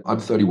look at it, I'm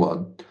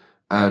 31,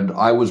 and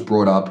I was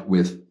brought up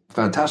with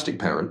fantastic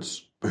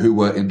parents who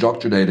were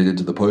indoctrinated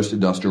into the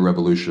post-industrial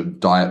revolution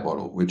diet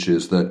model, which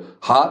is that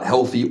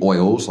heart-healthy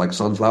oils like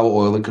sunflower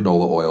oil and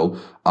canola oil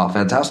are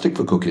fantastic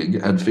for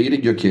cooking, and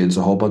feeding your kids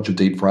a whole bunch of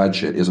deep-fried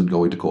shit isn't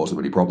going to cause them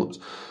any problems.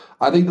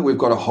 I think that we've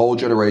got a whole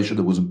generation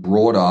that was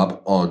brought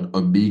up on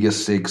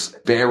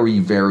omega-6, very,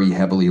 very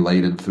heavily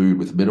laden food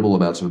with minimal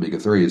amounts of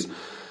omega-3s.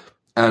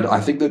 And I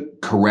think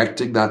that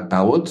correcting that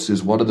balance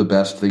is one of the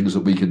best things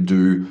that we can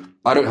do.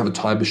 I don't have a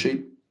time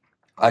machine.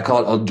 I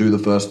can't undo the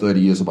first 30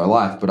 years of my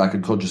life, but I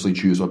can consciously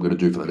choose what I'm going to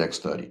do for the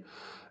next 30.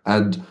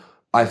 And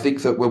I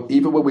think that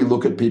even when we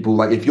look at people,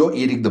 like if you're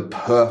eating the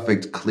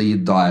perfect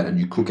clean diet and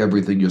you cook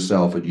everything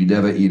yourself and you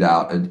never eat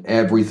out and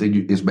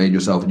everything is made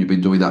yourself and you've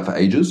been doing that for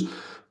ages,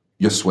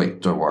 you're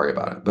sweet. Don't worry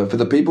about it. But for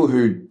the people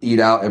who eat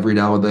out every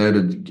now and then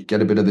and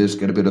get a bit of this,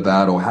 get a bit of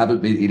that, or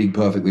haven't been eating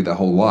perfectly their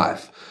whole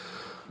life,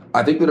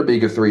 I think that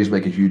omega-3s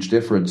make a huge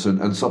difference.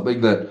 And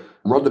something that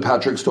Rhonda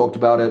Patrick's talked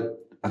about it,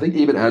 I think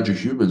even Andrew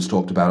Human's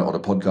talked about it on a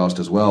podcast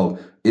as well,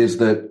 is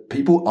that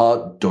people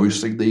aren't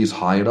dosing these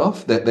high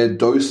enough. They're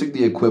dosing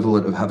the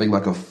equivalent of having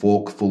like a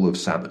fork full of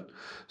salmon.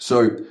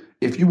 So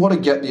if you want to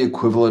get the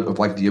equivalent of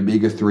like the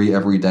omega-3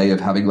 every day of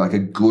having like a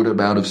good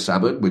amount of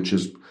salmon, which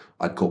is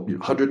I'd call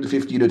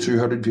 150 to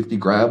 250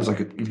 grams. Like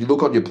if you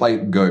look on your plate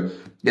and go,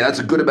 yeah, that's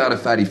a good amount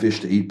of fatty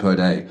fish to eat per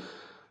day.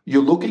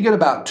 You're looking at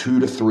about 2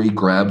 to 3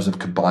 grams of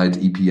combined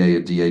EPA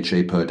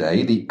and DHA per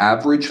day. The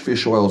average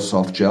fish oil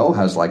soft gel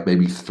has like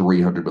maybe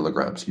 300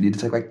 milligrams. You need to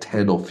take like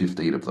 10 or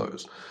 15 of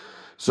those.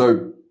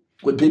 So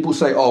when people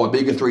say, oh,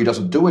 omega-3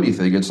 doesn't do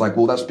anything, it's like,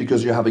 well, that's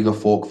because you're having a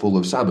fork full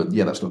of salmon.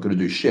 Yeah, that's not going to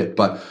do shit.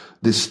 But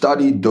the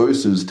studied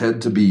doses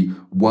tend to be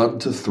 1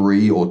 to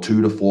 3 or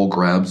 2 to 4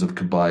 grams of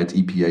combined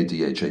EPA,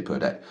 DHA per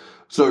day.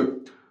 So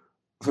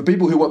for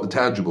people who want the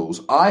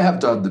tangibles, I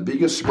have done the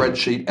biggest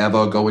spreadsheet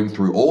ever going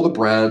through all the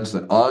brands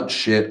that aren't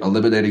shit,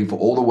 eliminating for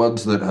all the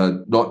ones that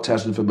are not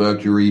tested for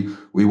mercury.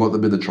 We want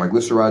them in the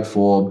triglyceride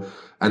form.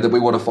 And then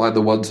we want to find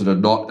the ones that are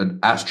not an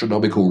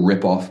astronomical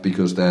ripoff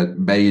because they're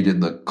made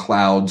in the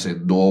clouds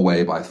in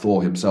Norway by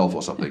Thor himself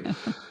or something.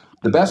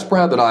 The best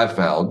brand that I've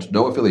found,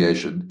 no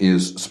affiliation,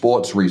 is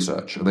Sports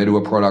Research. And they do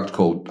a product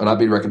called, and I've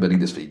been recommending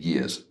this for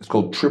years, it's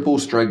called Triple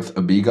Strength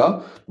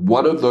Omega.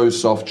 One of those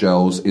soft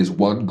gels is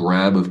 1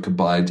 gram of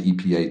combined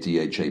EPA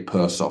DHA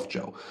per soft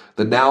gel.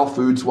 The Now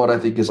Foods one, I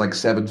think, is like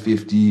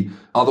 750.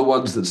 Other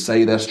ones that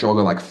say they're strong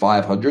are like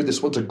 500.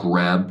 This one's a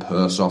gram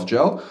per soft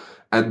gel.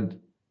 And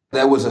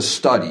there was a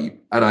study,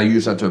 and I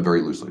use that term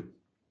very loosely,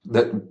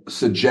 that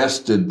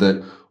suggested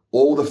that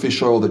all the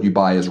fish oil that you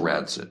buy is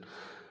rancid.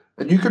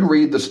 And you can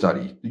read the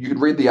study. You can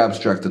read the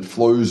abstract that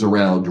flows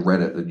around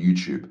Reddit and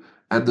YouTube.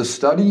 And the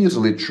study is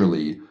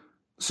literally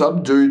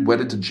some dude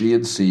went into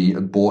GNC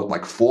and bought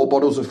like 4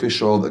 bottles of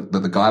fish oil that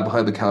the guy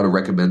behind the counter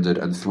recommended,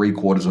 and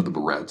 3/4 of them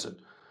were rancid.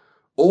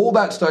 All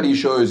that study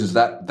shows is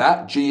that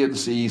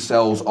GNC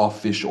sells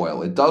off fish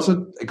oil. It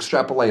doesn't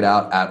extrapolate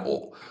out at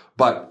all.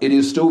 But it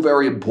is still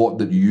very important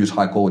that you use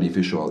high quality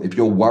fish oil. If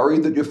you're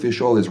worried that your fish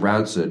oil is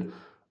rancid,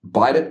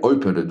 bite it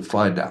open and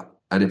find out.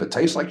 And if it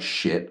tastes like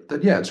shit,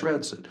 then yeah, it's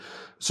rancid.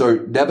 So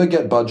never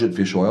get budget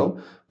fish oil.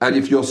 And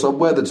if you're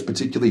somewhere that's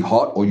particularly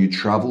hot or you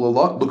travel a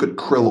lot, look at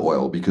krill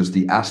oil, because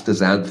the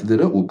astaxanthin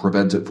in it will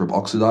prevent it from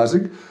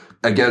oxidizing.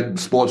 Again,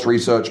 Sports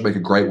Research make a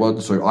great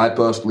one. So I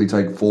personally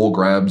take 4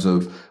 grams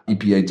of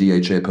EPA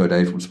DHA per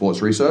day from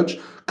Sports Research.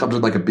 Comes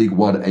in like a big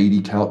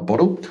 180 count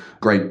bottle.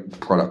 Great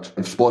product.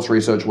 If Sports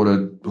Research want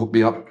to hook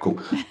me up, cool.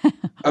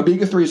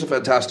 Omega-3s are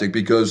fantastic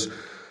because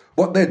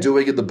what they're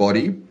doing in the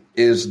body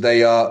is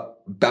they are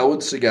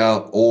balancing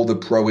out all the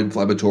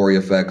pro-inflammatory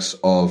effects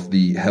of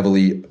the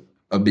heavily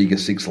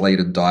omega-6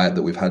 laden diet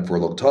that we've had for a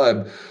long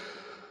time.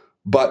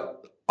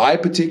 But I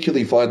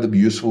particularly find them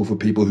useful for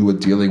people who are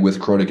dealing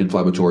with chronic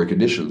inflammatory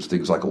conditions,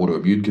 things like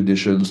autoimmune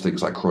conditions,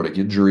 things like chronic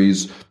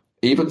injuries,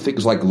 even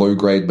things like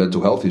low-grade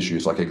mental health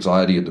issues like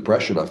anxiety and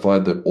depression. I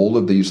find that all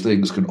of these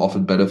things can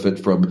often benefit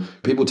from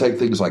people take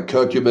things like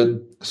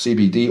curcumin,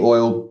 CBD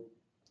oil,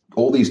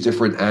 all these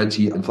different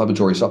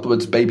anti-inflammatory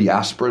supplements, baby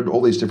aspirin,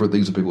 all these different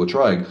things that people are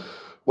trying.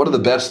 One of the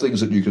best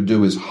things that you can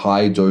do is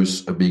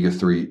high-dose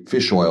omega-3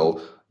 fish oil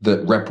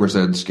that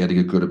represents getting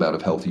a good amount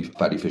of healthy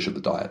fatty fish in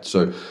the diet.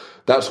 So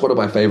that's one of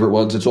my favorite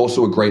ones. It's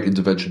also a great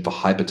intervention for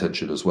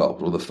hypertension as well.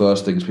 One of the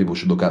first things people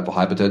should look at for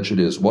hypertension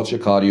is what's your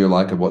cardio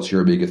like and what's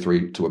your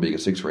omega-3 to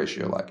omega-6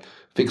 ratio like.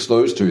 Fix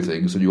those 2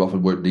 things and you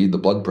often won't need the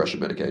blood pressure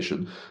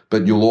medication,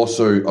 but you'll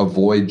also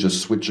avoid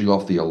just switching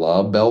off the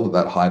alarm bell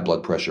that high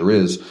blood pressure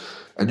is,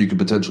 and you can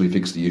potentially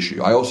fix the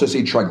issue. I also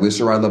see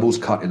triglyceride levels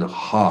cut in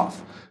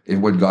half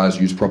when guys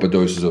use proper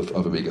doses of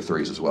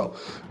omega-3s as well.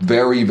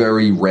 Very,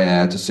 very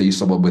rare to see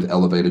someone with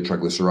elevated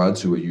triglycerides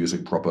who are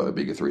using proper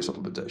omega-3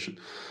 supplementation.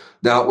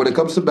 Now, when it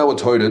comes to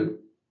melatonin,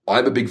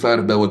 I'm a big fan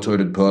of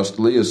melatonin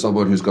personally. As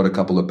someone who's got a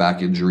couple of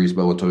back injuries,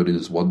 melatonin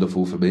is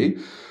wonderful for me.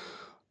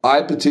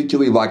 I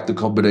particularly like the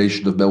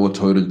combination of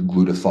melatonin and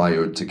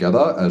glutathione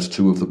together as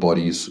 2 of the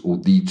body's, or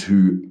the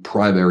 2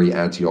 primary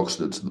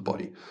antioxidants in the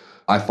body.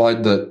 I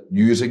find that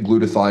using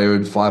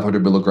glutathione,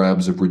 500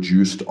 milligrams of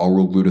reduced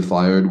oral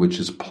glutathione, which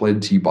is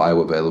plenty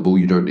bioavailable,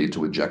 you don't need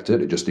to inject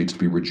it, it just needs to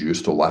be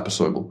reduced or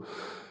liposomal.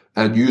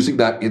 And using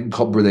that in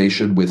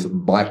combination with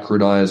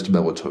micronized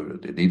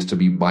melatonin. It needs to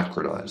be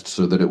micronized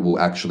so that it will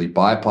actually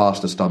bypass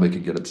the stomach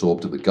and get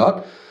absorbed in the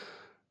gut.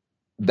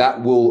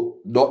 That will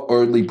not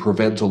only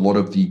prevent a lot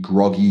of the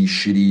groggy,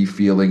 shitty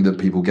feeling that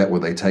people get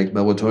when they take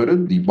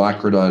melatonin, the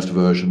micronized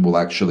version will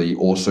actually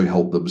also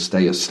help them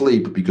stay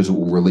asleep because it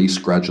will release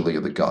gradually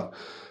in the gut.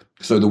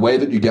 So the way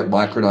that you get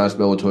micronized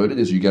melatonin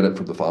is you get it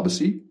from the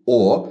pharmacy,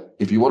 or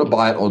if you want to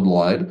buy it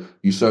online,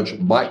 you search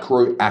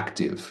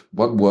microactive,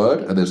 one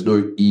word, and there's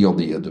no E on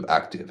the end of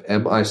active,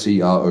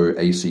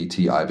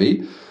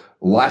 MICROACTIV.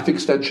 Life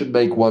Extension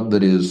make one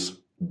that is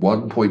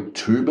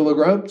 1.2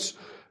 milligrams.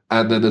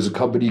 And then there's a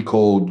company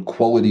called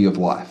Quality of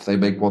Life. They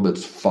make one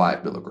that's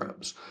 5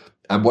 milligrams.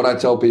 And what I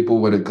tell people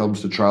when it comes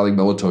to trialing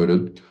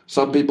melatonin,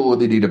 some people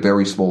only need a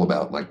very small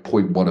amount, like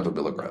 0.1 of a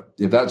milligram.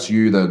 If that's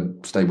you, then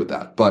stay with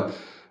that. But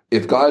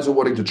if guys are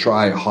wanting to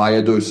try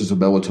higher doses of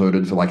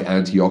melatonin for like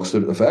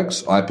antioxidant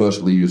effects, I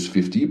personally use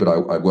 50, but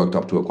I worked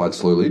up to it quite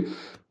slowly,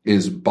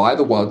 is buy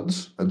the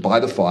 1s and buy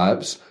the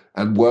 5s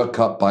and work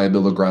up by a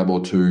milligram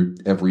or 2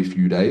 every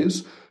few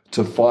days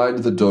to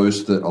find the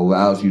dose that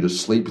allows you to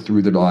sleep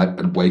through the night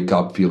and wake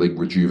up feeling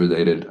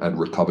rejuvenated and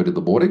recovered in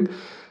the morning.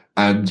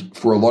 And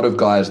for a lot of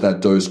guys, that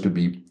dose can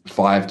be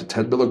 5 to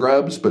 10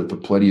 milligrams, but for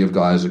plenty of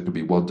guys, it can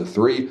be 1 to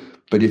 3.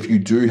 But if you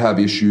do have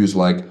issues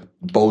like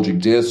bulging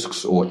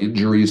discs or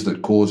injuries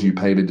that cause you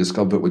pain and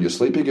discomfort when you're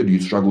sleeping and you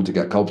struggle to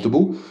get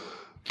comfortable,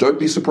 don't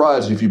be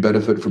surprised if you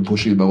benefit from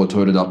pushing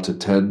melatonin up to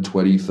 10,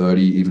 20,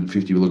 30, even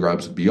 50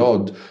 milligrams and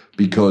beyond,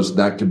 because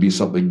that can be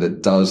something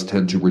that does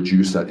tend to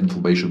reduce that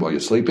inflammation while you're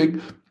sleeping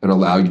and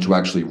allow you to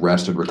actually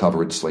rest and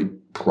recover and sleep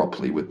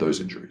properly with those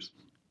injuries.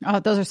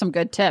 Oh, those are some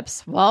good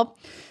tips. Well,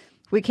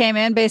 We came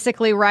in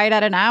basically right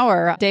at an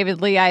hour.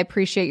 David Lee, I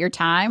appreciate your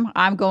time.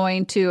 I'm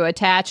going to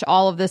attach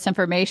all of this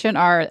information,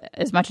 or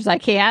as much as I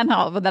can,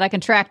 that I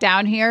can track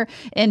down here,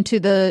 into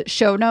the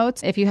show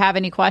notes. If you have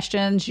any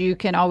questions, you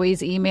can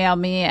always email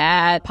me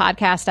at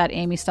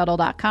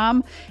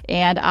podcast@amystuttle.com,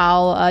 and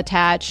I'll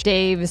attach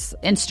Dave's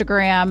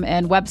Instagram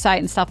and website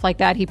and stuff like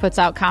that. He puts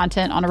out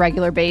content on a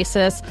regular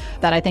basis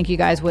that I think you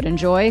guys would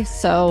enjoy.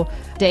 So,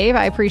 Dave,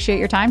 I appreciate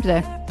your time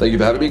today. Thank you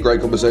for having me.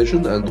 Great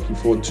conversation, and looking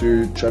forward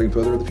to chatting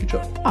further in the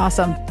future.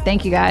 Awesome.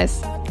 Thank you,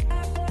 guys.